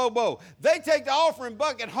Apostle Bobo. They take the offering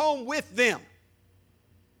bucket home with them.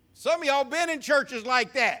 Some of y'all been in churches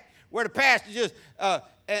like that, where the pastor just,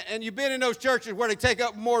 and you've been in those churches where they take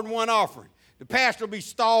up more than one offering. The pastor will be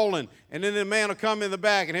stalling, and then the man will come in the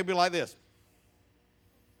back, and he'll be like this.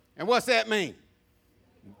 And what's that mean?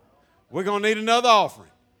 We're going to need another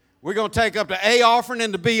offering. We're going to take up the A offering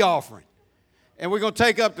and the B offering. And we're going to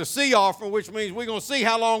take up the C offering, which means we're going to see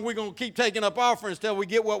how long we're going to keep taking up offerings until we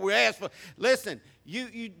get what we asked for. Listen,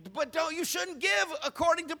 you shouldn't give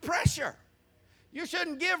according to pressure. You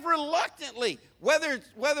shouldn't give reluctantly. Whether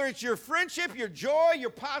it's your friendship, your joy, your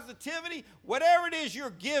positivity, whatever it is you're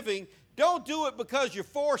giving, don't do it because you're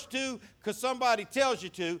forced to, because somebody tells you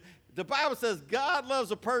to. The Bible says God loves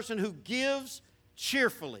a person who gives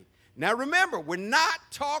cheerfully. Now remember, we're not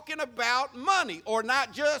talking about money, or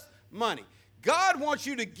not just money. God wants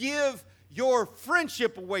you to give your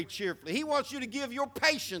friendship away cheerfully. He wants you to give your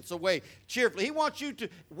patience away cheerfully. He wants you to,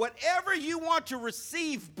 whatever you want to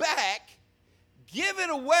receive back, give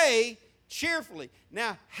it away cheerfully.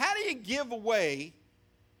 Now, how do you give away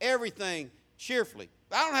everything cheerfully?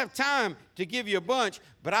 I don't have time to give you a bunch,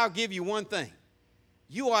 but I'll give you one thing.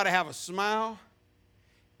 You ought to have a smile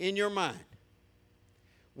in your mind.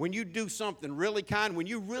 When you do something really kind, when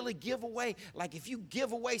you really give away, like if you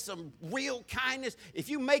give away some real kindness, if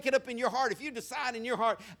you make it up in your heart, if you decide in your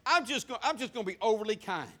heart, I'm just going to be overly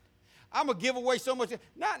kind. I'm going to give away so much,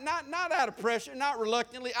 not out of pressure, not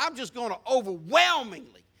reluctantly. I'm just going to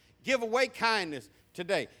overwhelmingly give away kindness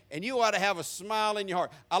today. And you ought to have a smile in your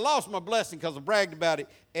heart. I lost my blessing because I bragged about it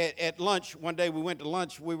at lunch. One day we went to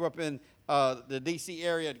lunch. We were up in the D.C.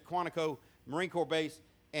 area at Quantico Marine Corps Base,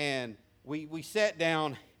 and we sat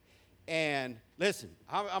down, and listen,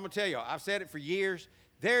 I'm going to tell you, I've said it for years.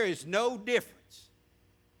 There is no difference.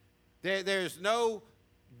 There's no,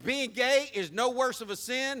 being gay is no worse of a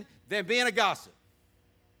sin than being a gossip.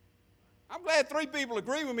 I'm glad 3 people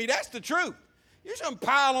agree with me. That's the truth. You shouldn't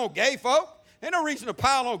pile on gay folk. Ain't no reason to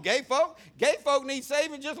pile on gay folk. Gay folk need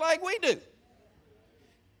saving just like we do.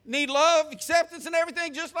 Need love, acceptance, and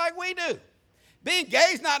everything just like we do. Being gay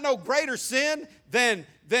is not no greater sin than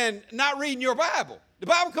not reading your Bible. The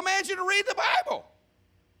Bible commands you to read the Bible.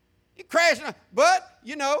 You're crashing. But,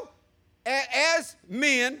 you know, as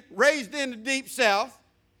men raised in the deep south,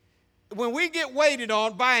 when we get waited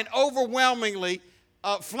on by an overwhelmingly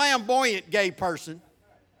flamboyant gay person,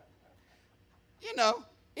 you know,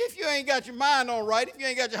 if you ain't got your mind on right, if you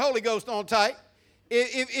ain't got your Holy Ghost on tight,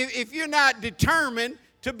 if you're not determined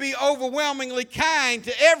to be overwhelmingly kind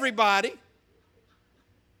to everybody,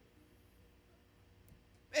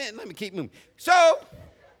 man, let me keep moving. So,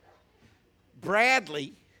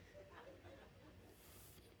 Bradley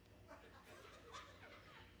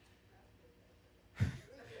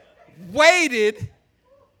waited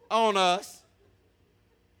on us.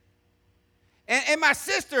 And my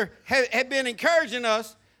sister had been encouraging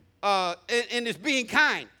us in this being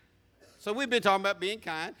kind. So we've been talking about being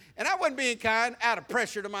kind. And I wasn't being kind out of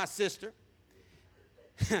pressure to my sister,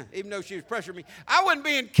 even though she was pressuring me. I wasn't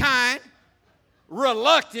being kind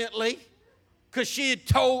reluctantly because she had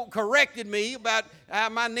corrected me about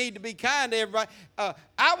my need to be kind to everybody.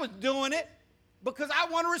 I was doing it because I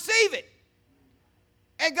want to receive it.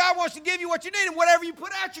 And God wants to give you what you need, and whatever you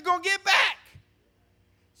put out, you're going to get back.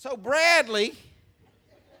 So Bradley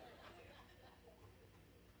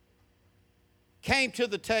came to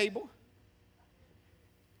the table,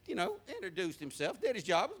 you know, introduced himself, did his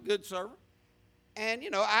job, was a good servant. And, you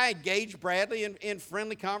know, I engaged Bradley in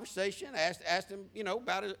friendly conversation, asked him, you know,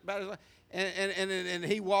 about his life. And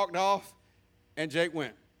he walked off, and Jake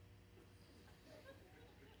went.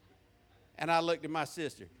 And I looked at my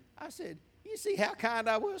sister. I said, you see how kind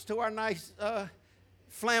I was to our nice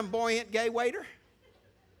flamboyant gay waiter?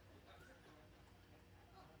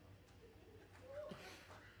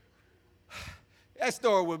 That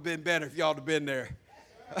story would have been better if y'all would have been there.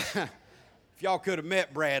 If y'all could have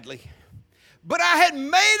met Bradley. But I had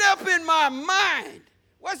made up in my mind.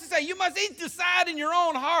 What's it say? You must each decide in your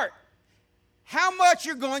own heart how much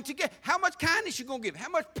you're going to give, how much kindness you're going to give, how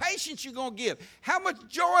much patience you're going to give, how much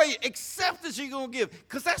joy, acceptance you're going to give,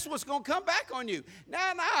 because that's what's going to come back on you.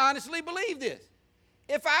 Now, and I honestly believe this.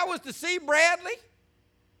 If I was to see Bradley,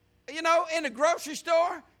 you know, in the grocery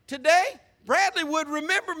store today, Bradley would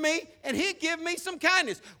remember me, and he'd give me some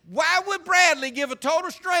kindness. Why would Bradley give a total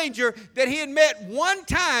stranger that he had met one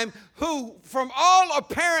time who, from all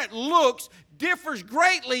apparent looks, differs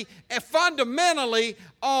greatly and fundamentally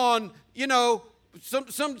on, you know, some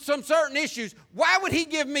certain issues? Why would he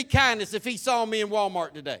give me kindness if he saw me in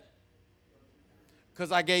Walmart today?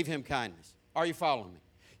 Because I gave him kindness. Are you following me?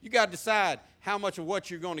 You got to decide how much of what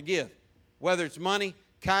you're going to give, whether it's money,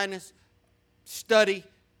 kindness, study,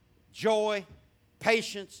 joy,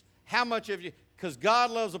 patience, how much of you, because God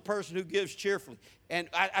loves a person who gives cheerfully. And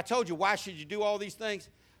I told you, why should you do all these things?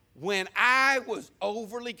 When I was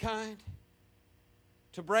overly kind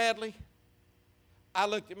to Bradley, I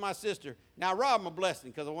looked at my sister. Now, I robbed him a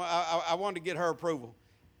blessing because I wanted to get her approval.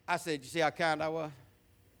 I said, you see how kind I was?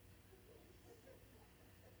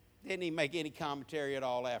 Didn't even make any commentary at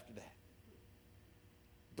all after that.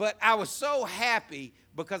 But I was so happy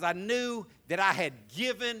because I knew that I had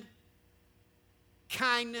given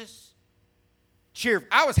kindness, cheer.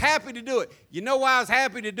 I was happy to do it. You know why I was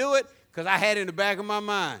happy to do it? Because I had in the back of my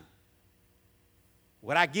mind,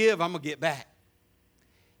 what I give, I'm going to get back.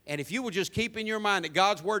 And if you will just keep in your mind that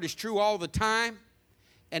God's word is true all the time,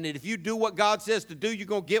 and that if you do what God says to do, you're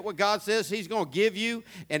going to get what God says He's going to give you.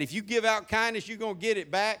 And if you give out kindness, you're going to get it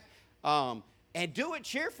back. And do it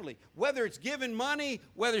cheerfully, whether it's giving money,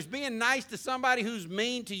 whether it's being nice to somebody who's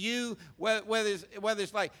mean to you, whether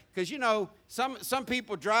it's like, because, you know, some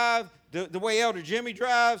people drive the way Elder Jimmy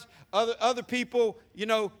drives. Other people, you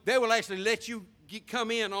know, they will actually let you come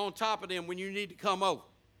in on top of them when you need to come over.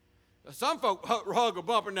 Some folk hug a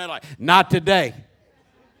bumper and they're like, not today.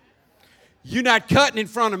 You're not cutting in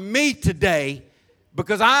front of me today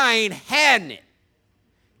because I ain't having it.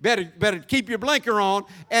 Better keep your blinker on.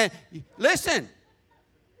 And listen,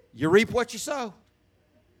 you reap what you sow.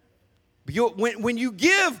 When you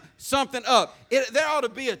give something up, there ought to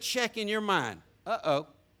be a check in your mind. Uh-oh.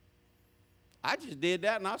 I just did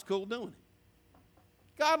that and I was cool doing it.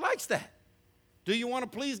 God likes that. Do you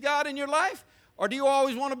want to please God in your life? Or do you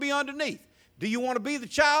always want to be underneath? Do you want to be the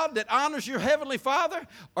child that honors your Heavenly Father?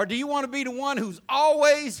 Or do you want to be the one who's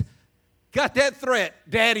always got that threat,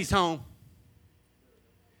 Daddy's home?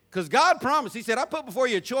 Because God promised, He said, I put before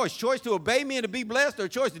you a choice to obey me and to be blessed, or a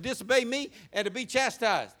choice to disobey me and to be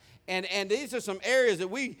chastised. And these are some areas that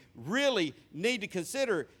we really need to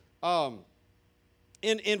consider.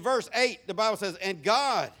 In verse 8, the Bible says, and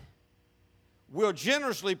God will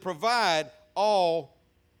generously provide all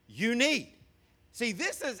you need. See,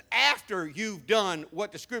 this is after you've done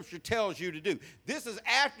what the Scripture tells you to do. This is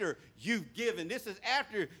after you've given. This is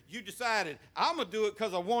after you decided, I'm going to do it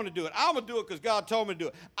because I want to do it. I'm going to do it because God told me to do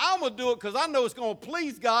it. I'm going to do it because I know it's going to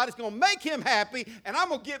please God. It's going to make him happy, and I'm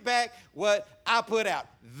going to get back what I put out.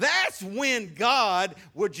 That's when God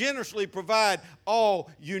will generously provide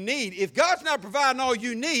all you need. If God's not providing all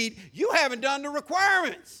you need, you haven't done the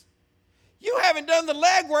requirements. You haven't done the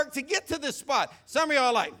legwork to get to this spot. Some of y'all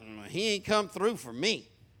are like, he ain't come through for me.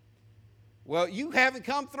 Well, you haven't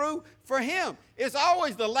come through for him. It's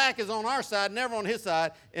always the lack is on our side, never on his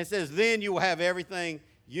side. And it says, then you will have everything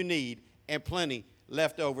you need and plenty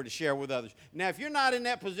left over to share with others. Now, if you're not in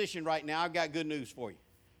that position right now, I've got good news for you.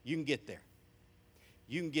 You can get there.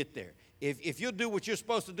 You can get there. If you'll do what you're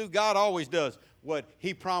supposed to do, God always does what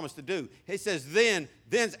he promised to do. He says,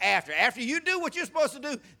 then's after. After you do what you're supposed to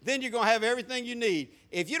do, then you're going to have everything you need.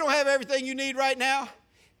 If you don't have everything you need right now,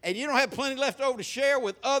 and you don't have plenty left over to share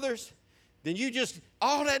with others, then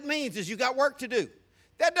all that means is you got work to do.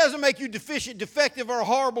 That doesn't make you deficient, defective, or a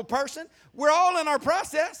horrible person. We're all in our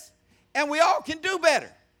process, and we all can do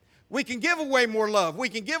better. We can give away more love. We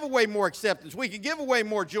can give away more acceptance. We can give away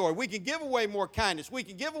more joy. We can give away more kindness. We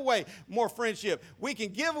can give away more friendship. We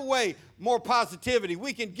can give away more positivity.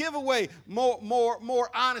 We can give away more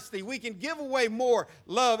honesty. We can give away more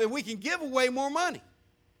love, and we can give away more money.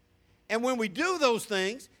 And when we do those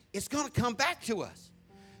things, it's going to come back to us.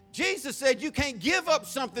 Jesus said you can't give up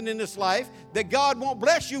something in this life that God won't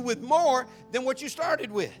bless you with more than what you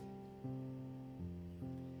started with.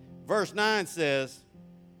 Verse 9 says,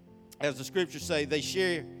 as the scriptures say, they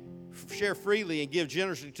share freely and give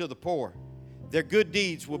generously to the poor. Their good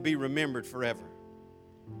deeds will be remembered forever.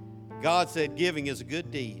 God said giving is a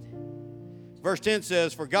good deed. Verse 10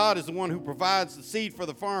 says, for God is the one who provides the seed for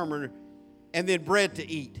the farmer and then bread to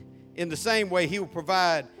eat. In the same way, he will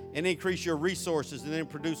provide and increase your resources and then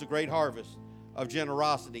produce a great harvest of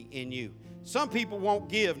generosity in you. Some people won't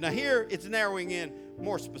give. Now here it's narrowing in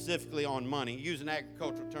more specifically on money, using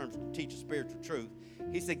agricultural terms to teach a spiritual truth.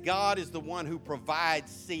 He said God is the one who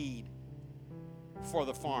provides seed for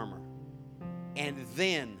the farmer and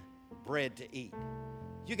then bread to eat.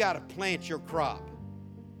 You got to plant your crop.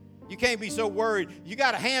 You can't be so worried. You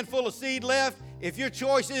got a handful of seed left. If your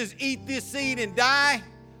choice is eat this seed and die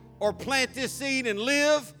or plant this seed and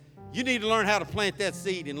live, you need to learn how to plant that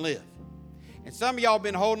seed and live. And some of y'all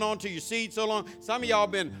been holding on to your seed so long. Some of y'all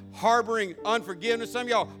been harboring unforgiveness. Some of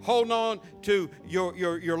y'all holding on to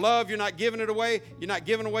your love. You're not giving it away. You're not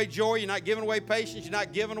giving away joy. You're not giving away patience. You're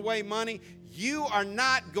not giving away money. You are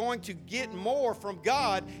not going to get more from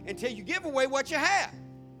God until you give away what you have.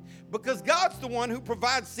 Because God's the one who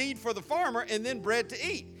provides seed for the farmer and then bread to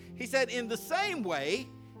eat. He said, in the same way,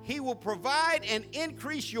 he will provide and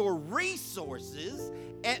increase your resources.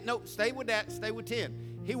 And no, stay with that. Stay with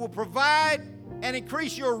 10. He will provide and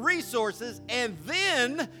increase your resources and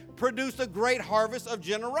then produce a great harvest of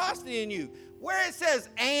generosity in you. Where it says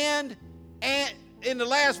and in the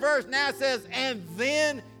last verse, now it says and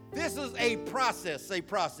then, this is a process. Say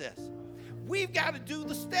process. We've got to do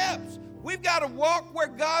the steps. We've got to walk where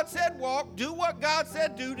God said walk, do what God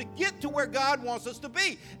said do to get to where God wants us to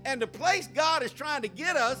be. And the place God is trying to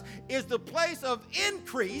get us is the place of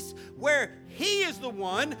increase where he is the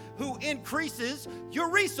one who increases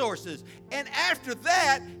your resources. And after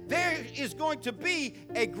that, there is going to be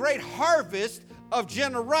a great harvest of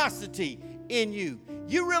generosity in you.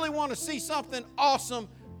 You really want to see something awesome?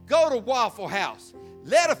 Go to Waffle House.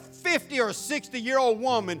 Let a 50 or 60-year-old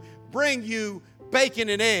woman bring you bacon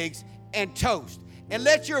and eggs and toast, and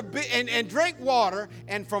and drink water.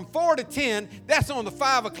 And from 4 to 10, that's on the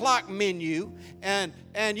 5 o'clock menu, and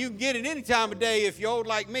you can get it any time of day. If you're old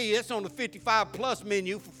like me, it's on the 55 plus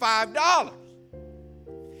menu for $5.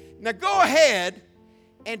 Now go ahead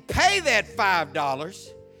and pay that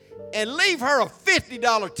 $5 and leave her a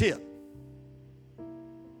 $50 tip.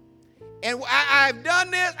 And I've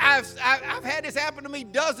done this. I've had this happen to me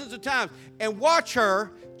dozens of times. And watch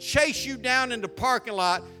her chase you down in the parking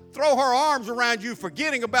lot, throw her arms around you,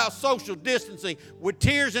 forgetting about social distancing, with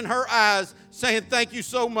tears in her eyes, saying, thank you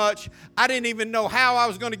so much. I didn't even know how I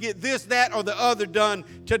was going to get this, that, or the other done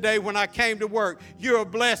today when I came to work. You're a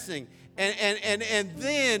blessing. And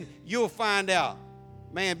then you'll find out,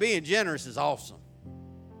 man, being generous is awesome.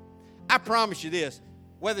 I promise you this,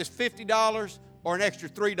 whether it's $50 or an extra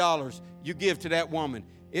 $3 you give to that woman,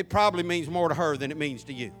 it probably means more to her than it means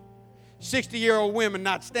to you. 60-year-old women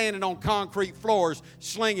not standing on concrete floors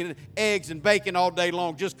slinging eggs and bacon all day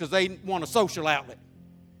long just because they want a social outlet.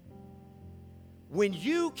 When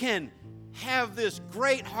you can have this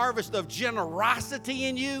great harvest of generosity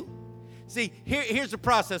in you, See, here's the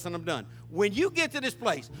process, and I'm done. When you get to this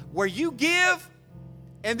place where you give,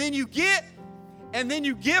 and then you get, and then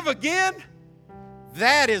you give again,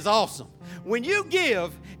 that is awesome. When you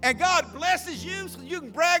give, and God blesses you so you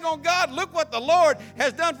can brag on God, look what the Lord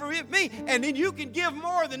has done for me, and then you can give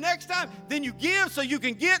more the next time. Then you give so you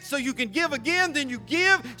can get, so you can give again. Then you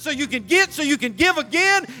give so you can get, so you can give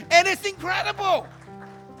again, and it's incredible.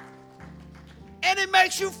 And it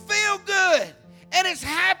makes you feel good. And it's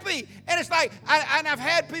happy. And it's like, I've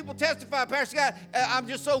had people testify, Pastor Scott, I'm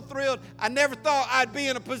just so thrilled. I never thought I'd be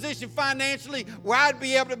in a position financially where I'd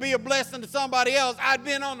be able to be a blessing to somebody else. I'd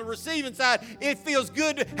been on the receiving side. It feels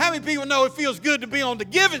good. How many people know it feels good to be on the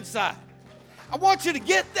giving side? I want you to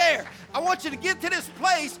get there. I want you to get to this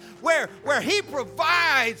place where he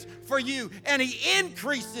provides for you and he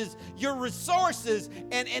increases your resources,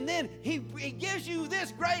 and then he gives you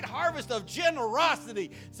this great harvest of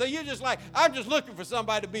generosity. So you're just like, I'm just looking for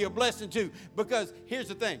somebody to be a blessing to. Because here's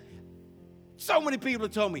the thing. So many people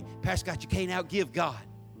have told me, Pastor Scott, you can't outgive God.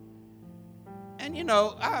 And you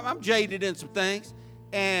know, I'm jaded in some things.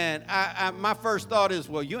 And my first thought is,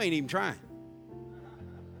 well, you ain't even trying.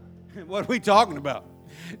 What are we talking about?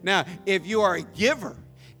 Now, if you are a giver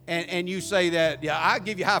and you say that, yeah, I'll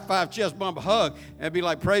give you a high five, chest bump, a hug, and be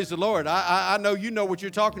like, praise the Lord. I know you know what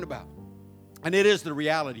you're talking about. And it is the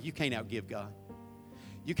reality. You can't outgive God.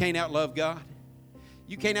 You can't outlove God.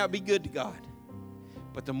 You can't outbe good to God.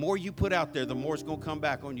 But the more you put out there, the more it's going to come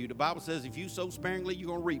back on you. The Bible says if you sow sparingly, you're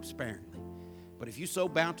going to reap sparingly. But if you sow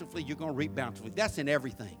bountifully, you're going to reap bountifully. That's in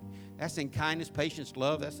everything. That's in kindness, patience,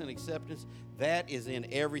 love. That's in acceptance. That is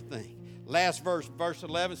in everything. Last verse, verse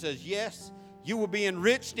 11 says, yes, you will be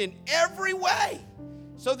enriched in every way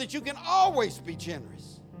so that you can always be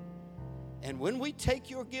generous. And when we take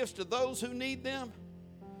your gifts to those who need them,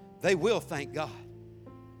 they will thank God.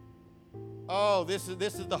 Oh, this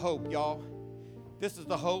is the hope, y'all. This is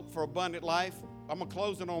the hope for abundant life. I'm going to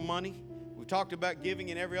close it on money. We talked about giving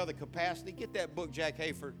in every other capacity. Get that book Jack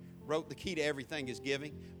Hayford wrote, The Key to Everything is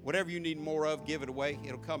Giving. Whatever you need more of, give it away.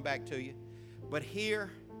 It'll come back to you. But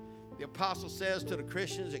here, the apostle says to the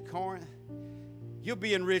Christians at Corinth, you'll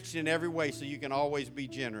be enriched in every way so you can always be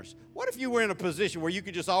generous. What if you were in a position where you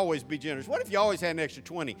could just always be generous? What if you always had an extra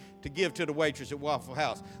 20 to give to the waitress at Waffle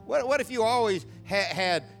House? What if you always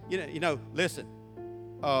had listen,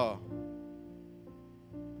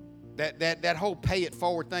 that whole pay it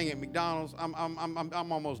forward thing at McDonald's,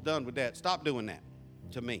 I'm almost done with that. Stop doing that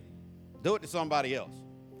to me. Do it to somebody else.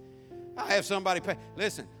 I have somebody pay.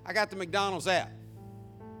 Listen, I got the McDonald's app.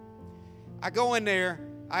 I go in there,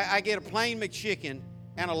 I get a plain McChicken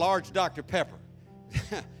and a large Dr. Pepper.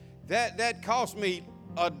 that cost me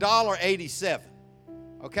 $1.87.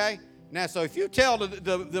 Okay? Now, so if you tell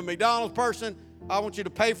the McDonald's person, I want you to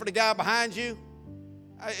pay for the guy behind you,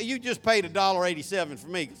 you just paid $1.87 for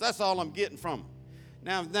me because that's all I'm getting from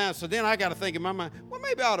them. Now, so then I got to think in my mind, well,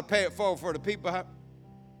 maybe I ought to pay it forward for the people behind.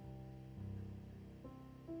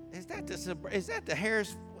 Is that the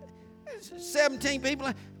Harris? 17 people?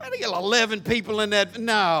 I think 11 people in that.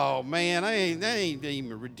 No, man, that ain't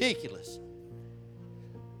even ridiculous.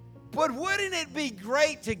 But wouldn't it be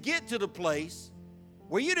great to get to the place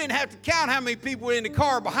where you didn't have to count how many people were in the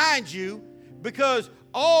car behind you, because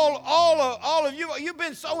all of you, you've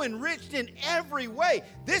been so enriched in every way.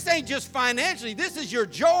 This ain't just financially. This is your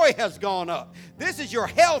joy has gone up. This is your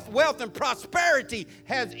health, wealth, and prosperity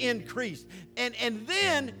has increased. And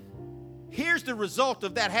then here's the result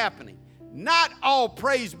of that happening. Not all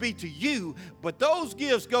praise be to you, but those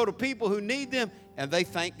gifts go to people who need them, and they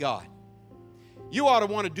thank God. You ought to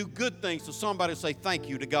want to do good things so somebody will say thank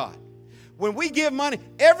you to God. When we give money,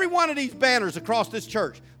 every one of these banners across this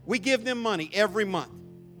church, we give them money every month.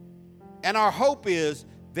 And our hope is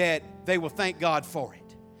that they will thank God for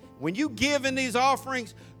it. When you give in these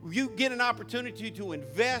offerings, you get an opportunity to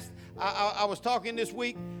invest. I was talking this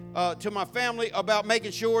week to my family about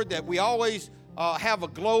making sure that we always have a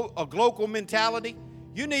global mentality.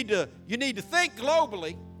 You need to think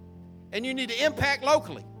globally, and you need to impact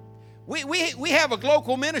locally. We have a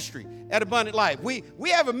global ministry at Abundant Life. We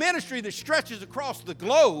have a ministry that stretches across the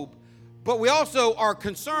globe, but we also are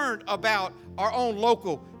concerned about our own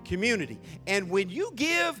local community. And when you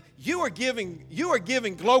give, you are giving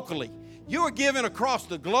locally. You are giving across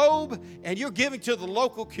the globe, and you're giving to the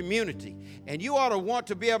local community. And you ought to want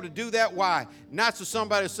to be able to do that. Why? Not so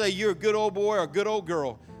somebody will say you're a good old boy or a good old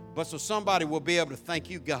girl, but so somebody will be able to thank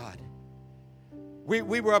you, God. We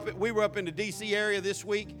were up in the D.C. area this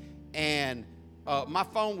week, and my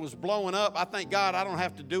phone was blowing up. I thank God I don't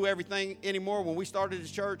have to do everything anymore. When we started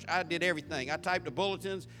this church, I did everything. I typed the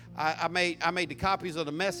bulletins. I made the copies of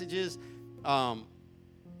the messages.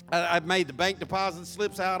 I made the bank deposit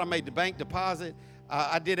slips out. I made the bank deposit.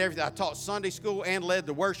 I did everything. I taught Sunday school and led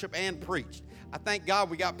the worship and preached. I thank God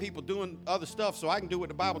we got people doing other stuff so I can do what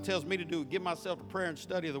the Bible tells me to do, give myself to prayer and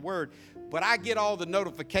study of the Word. But I get all the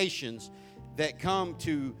notifications that come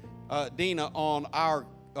to Dina on our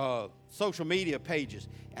social media pages.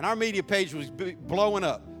 And our media page was blowing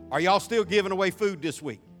up. Are y'all still giving away food this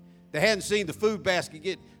week? They hadn't seen the food basket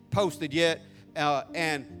get posted yet.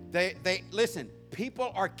 And they listen, people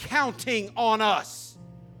are counting on us.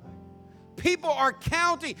 People are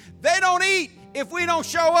counting. They don't eat if we don't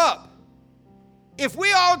show up. If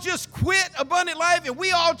we all just quit Abundant Life, if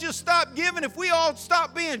we all just stop giving, if we all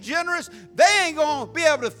stop being generous, they ain't going to be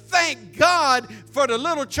able to thank God for the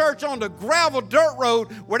little church on the gravel dirt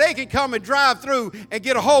road where they can come and drive through and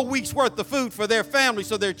get a whole week's worth of food for their family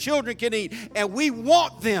so their children can eat. And we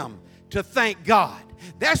want them to thank God.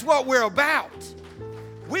 That's what we're about.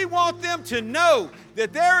 We want them to know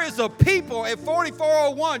that there is a people at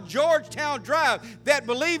 4401 Georgetown Drive that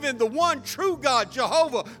believe in the one true God,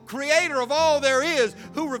 Jehovah, creator of all there is,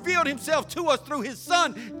 who revealed himself to us through his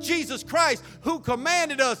son, Jesus Christ, who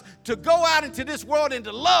commanded us to go out into this world and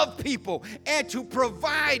to love people and to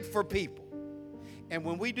provide for people. And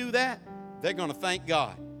when we do that, they're going to thank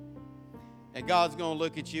God. And God's going to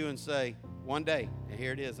look at you and say, one day, and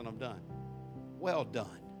here it is, and I'm done. Well done.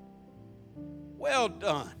 Well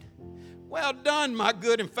done. Well done, my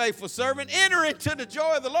good and faithful servant. Enter into the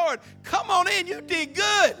joy of the Lord. Come on in. You did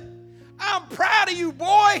good. I'm proud of you,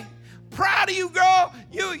 boy. Proud of you, girl.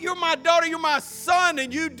 You're my daughter. You're my son,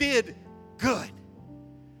 and you did good.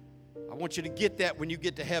 I want you to get that when you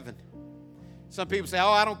get to heaven. Some people say, oh,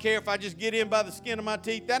 I don't care if I just get in by the skin of my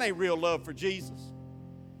teeth. That ain't real love for Jesus.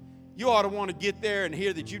 You ought to want to get there and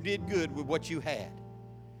hear that you did good with what you had.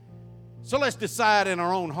 So let's decide in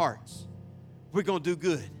our own hearts. We're going to do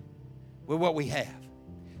good with what we have.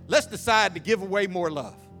 Let's decide to give away more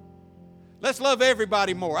love. Let's love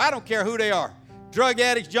everybody more. I don't care who they are. Drug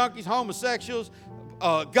addicts, junkies, homosexuals,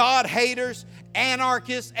 God haters,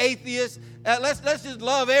 anarchists, atheists. Let's just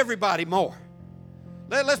love everybody more.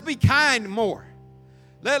 Let's be kind more.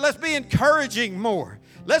 Let's be encouraging more.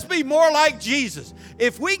 Let's be more like Jesus.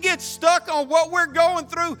 If we get stuck on what we're going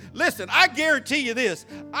through, listen, I guarantee you this.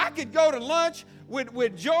 I could go to lunch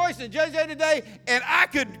with Joyce and JJ today, and I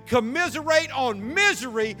could commiserate on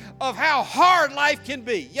misery of how hard life can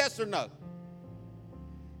be. Yes or no?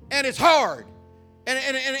 And it's hard, and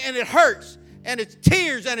it hurts, and it's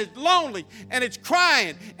tears, and it's lonely, and it's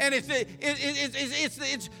crying, and it's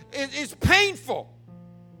painful.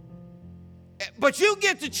 But you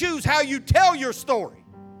get to choose how you tell your story.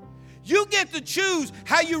 You get to choose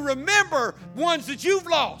how you remember ones that you've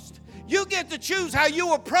lost. You get to choose how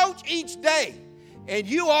you approach each day. And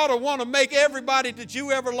you ought to want to make everybody that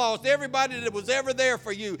you ever lost, everybody that was ever there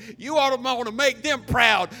for you, you ought to want to make them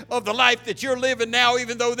proud of the life that you're living now,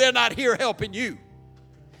 even though they're not here helping you.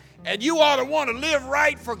 And you ought to want to live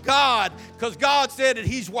right for God, because God said that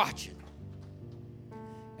he's watching.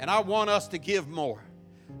 And I want us to give more.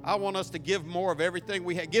 I want us to give more of everything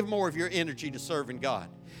we have. Give more of your energy to serving God.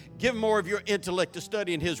 Give more of your intellect to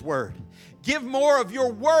studying his word. Give more of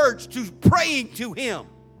your words to praying to him.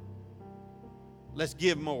 Let's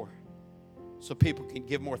give more so people can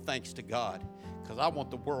give more thanks to God, because I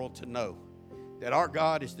want the world to know that our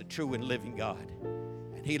God is the true and living God,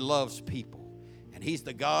 and he loves people, and he's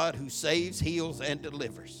the God who saves, heals, and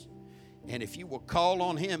delivers. And if you will call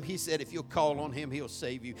on him, he said if you'll call on him, he'll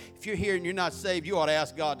save you. If you're here and you're not saved, you ought to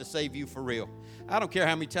ask God to save you for real. I don't care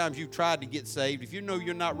how many times you've tried to get saved. If you know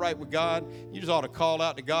you're not right with God, you just ought to call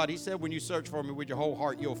out to God. He said when you search for me with your whole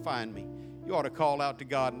heart, you'll find me. You ought to call out to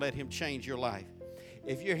God and let him change your life.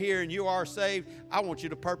 If you're here and you are saved, I want you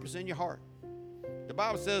to purpose in your heart. The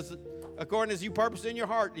Bible says that according as you purpose in your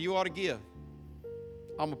heart, you ought to give.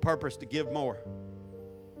 I'm a purpose to give more.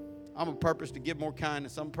 I'm a purpose to give more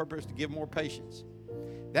kindness. I'm a purpose to give more patience.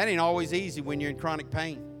 That ain't always easy when you're in chronic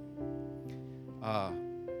pain.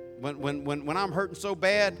 When I'm hurting so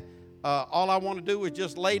bad, all I want to do is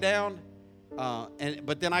just lay down.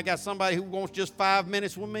 But then I got somebody who wants just 5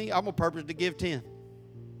 minutes with me. I'm a purpose to give 10.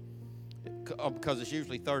 Because it's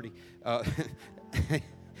usually 30.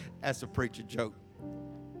 That's a preacher joke.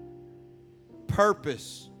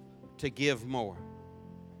 Purpose to give more.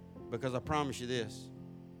 Because I promise you this,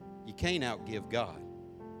 you can't outgive God.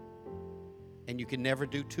 And you can never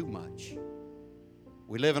do too much.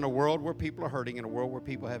 We live in a world where people are hurting, in a world where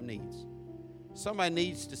people have needs. Somebody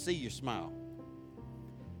needs to see you smile.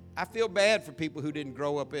 I feel bad for people who didn't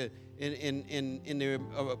grow up in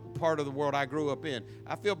the part of the world I grew up in.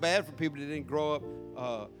 I feel bad for people that didn't grow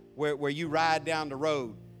up where you ride down the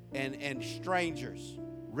road and strangers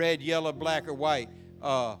red, yellow, black, or white,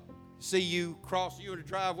 see you, cross you in the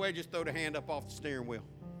driveway, just throw the hand up off the steering wheel.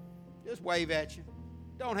 Just wave at you.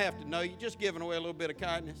 Don't have to know you. Just giving away a little bit of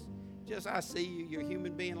kindness. Just, I see you. You're a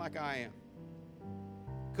human being like I am.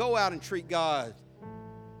 Go out and treat God's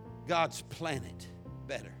planet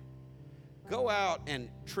better. Go out and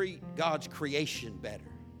treat God's creation better.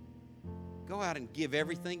 Go out and give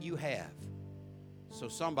everything you have so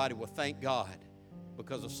somebody will thank God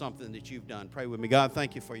because of something that you've done. Pray with me. God,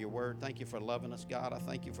 thank you for your word. Thank you for loving us, God. I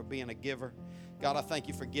thank you for being a giver. God, I thank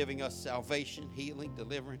you for giving us salvation, healing,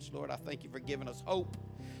 deliverance. Lord, I thank you for giving us hope.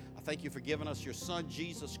 I thank you for giving us your Son,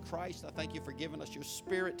 Jesus Christ. I thank you for giving us your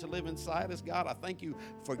Spirit to live inside us, God. I thank you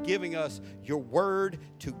for giving us your word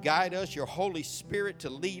to guide us, your Holy Spirit to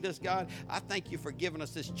lead us, God. I thank you for giving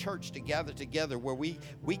us this church to gather together where we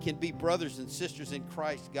can be brothers and sisters in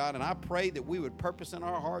Christ, God. And I pray that we would purpose in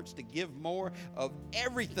our hearts to give more of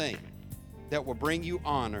everything that will bring you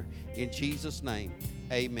honor. In Jesus' name,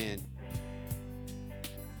 amen.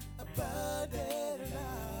 Abundant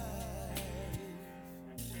life.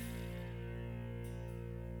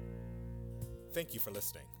 Thank you for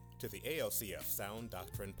listening to the ALCF Sound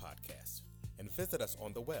Doctrine Podcast, and visit us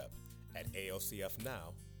on the web at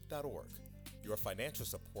alcfnow.org. Your financial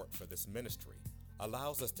support for this ministry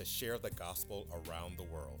allows us to share the gospel around the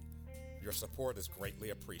world. Your support is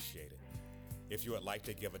greatly appreciated. If you would like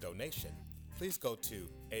to give a donation, please go to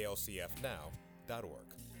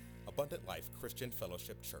alcfnow.org. Abundant Life Christian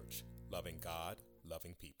Fellowship Church, loving God,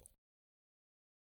 loving people.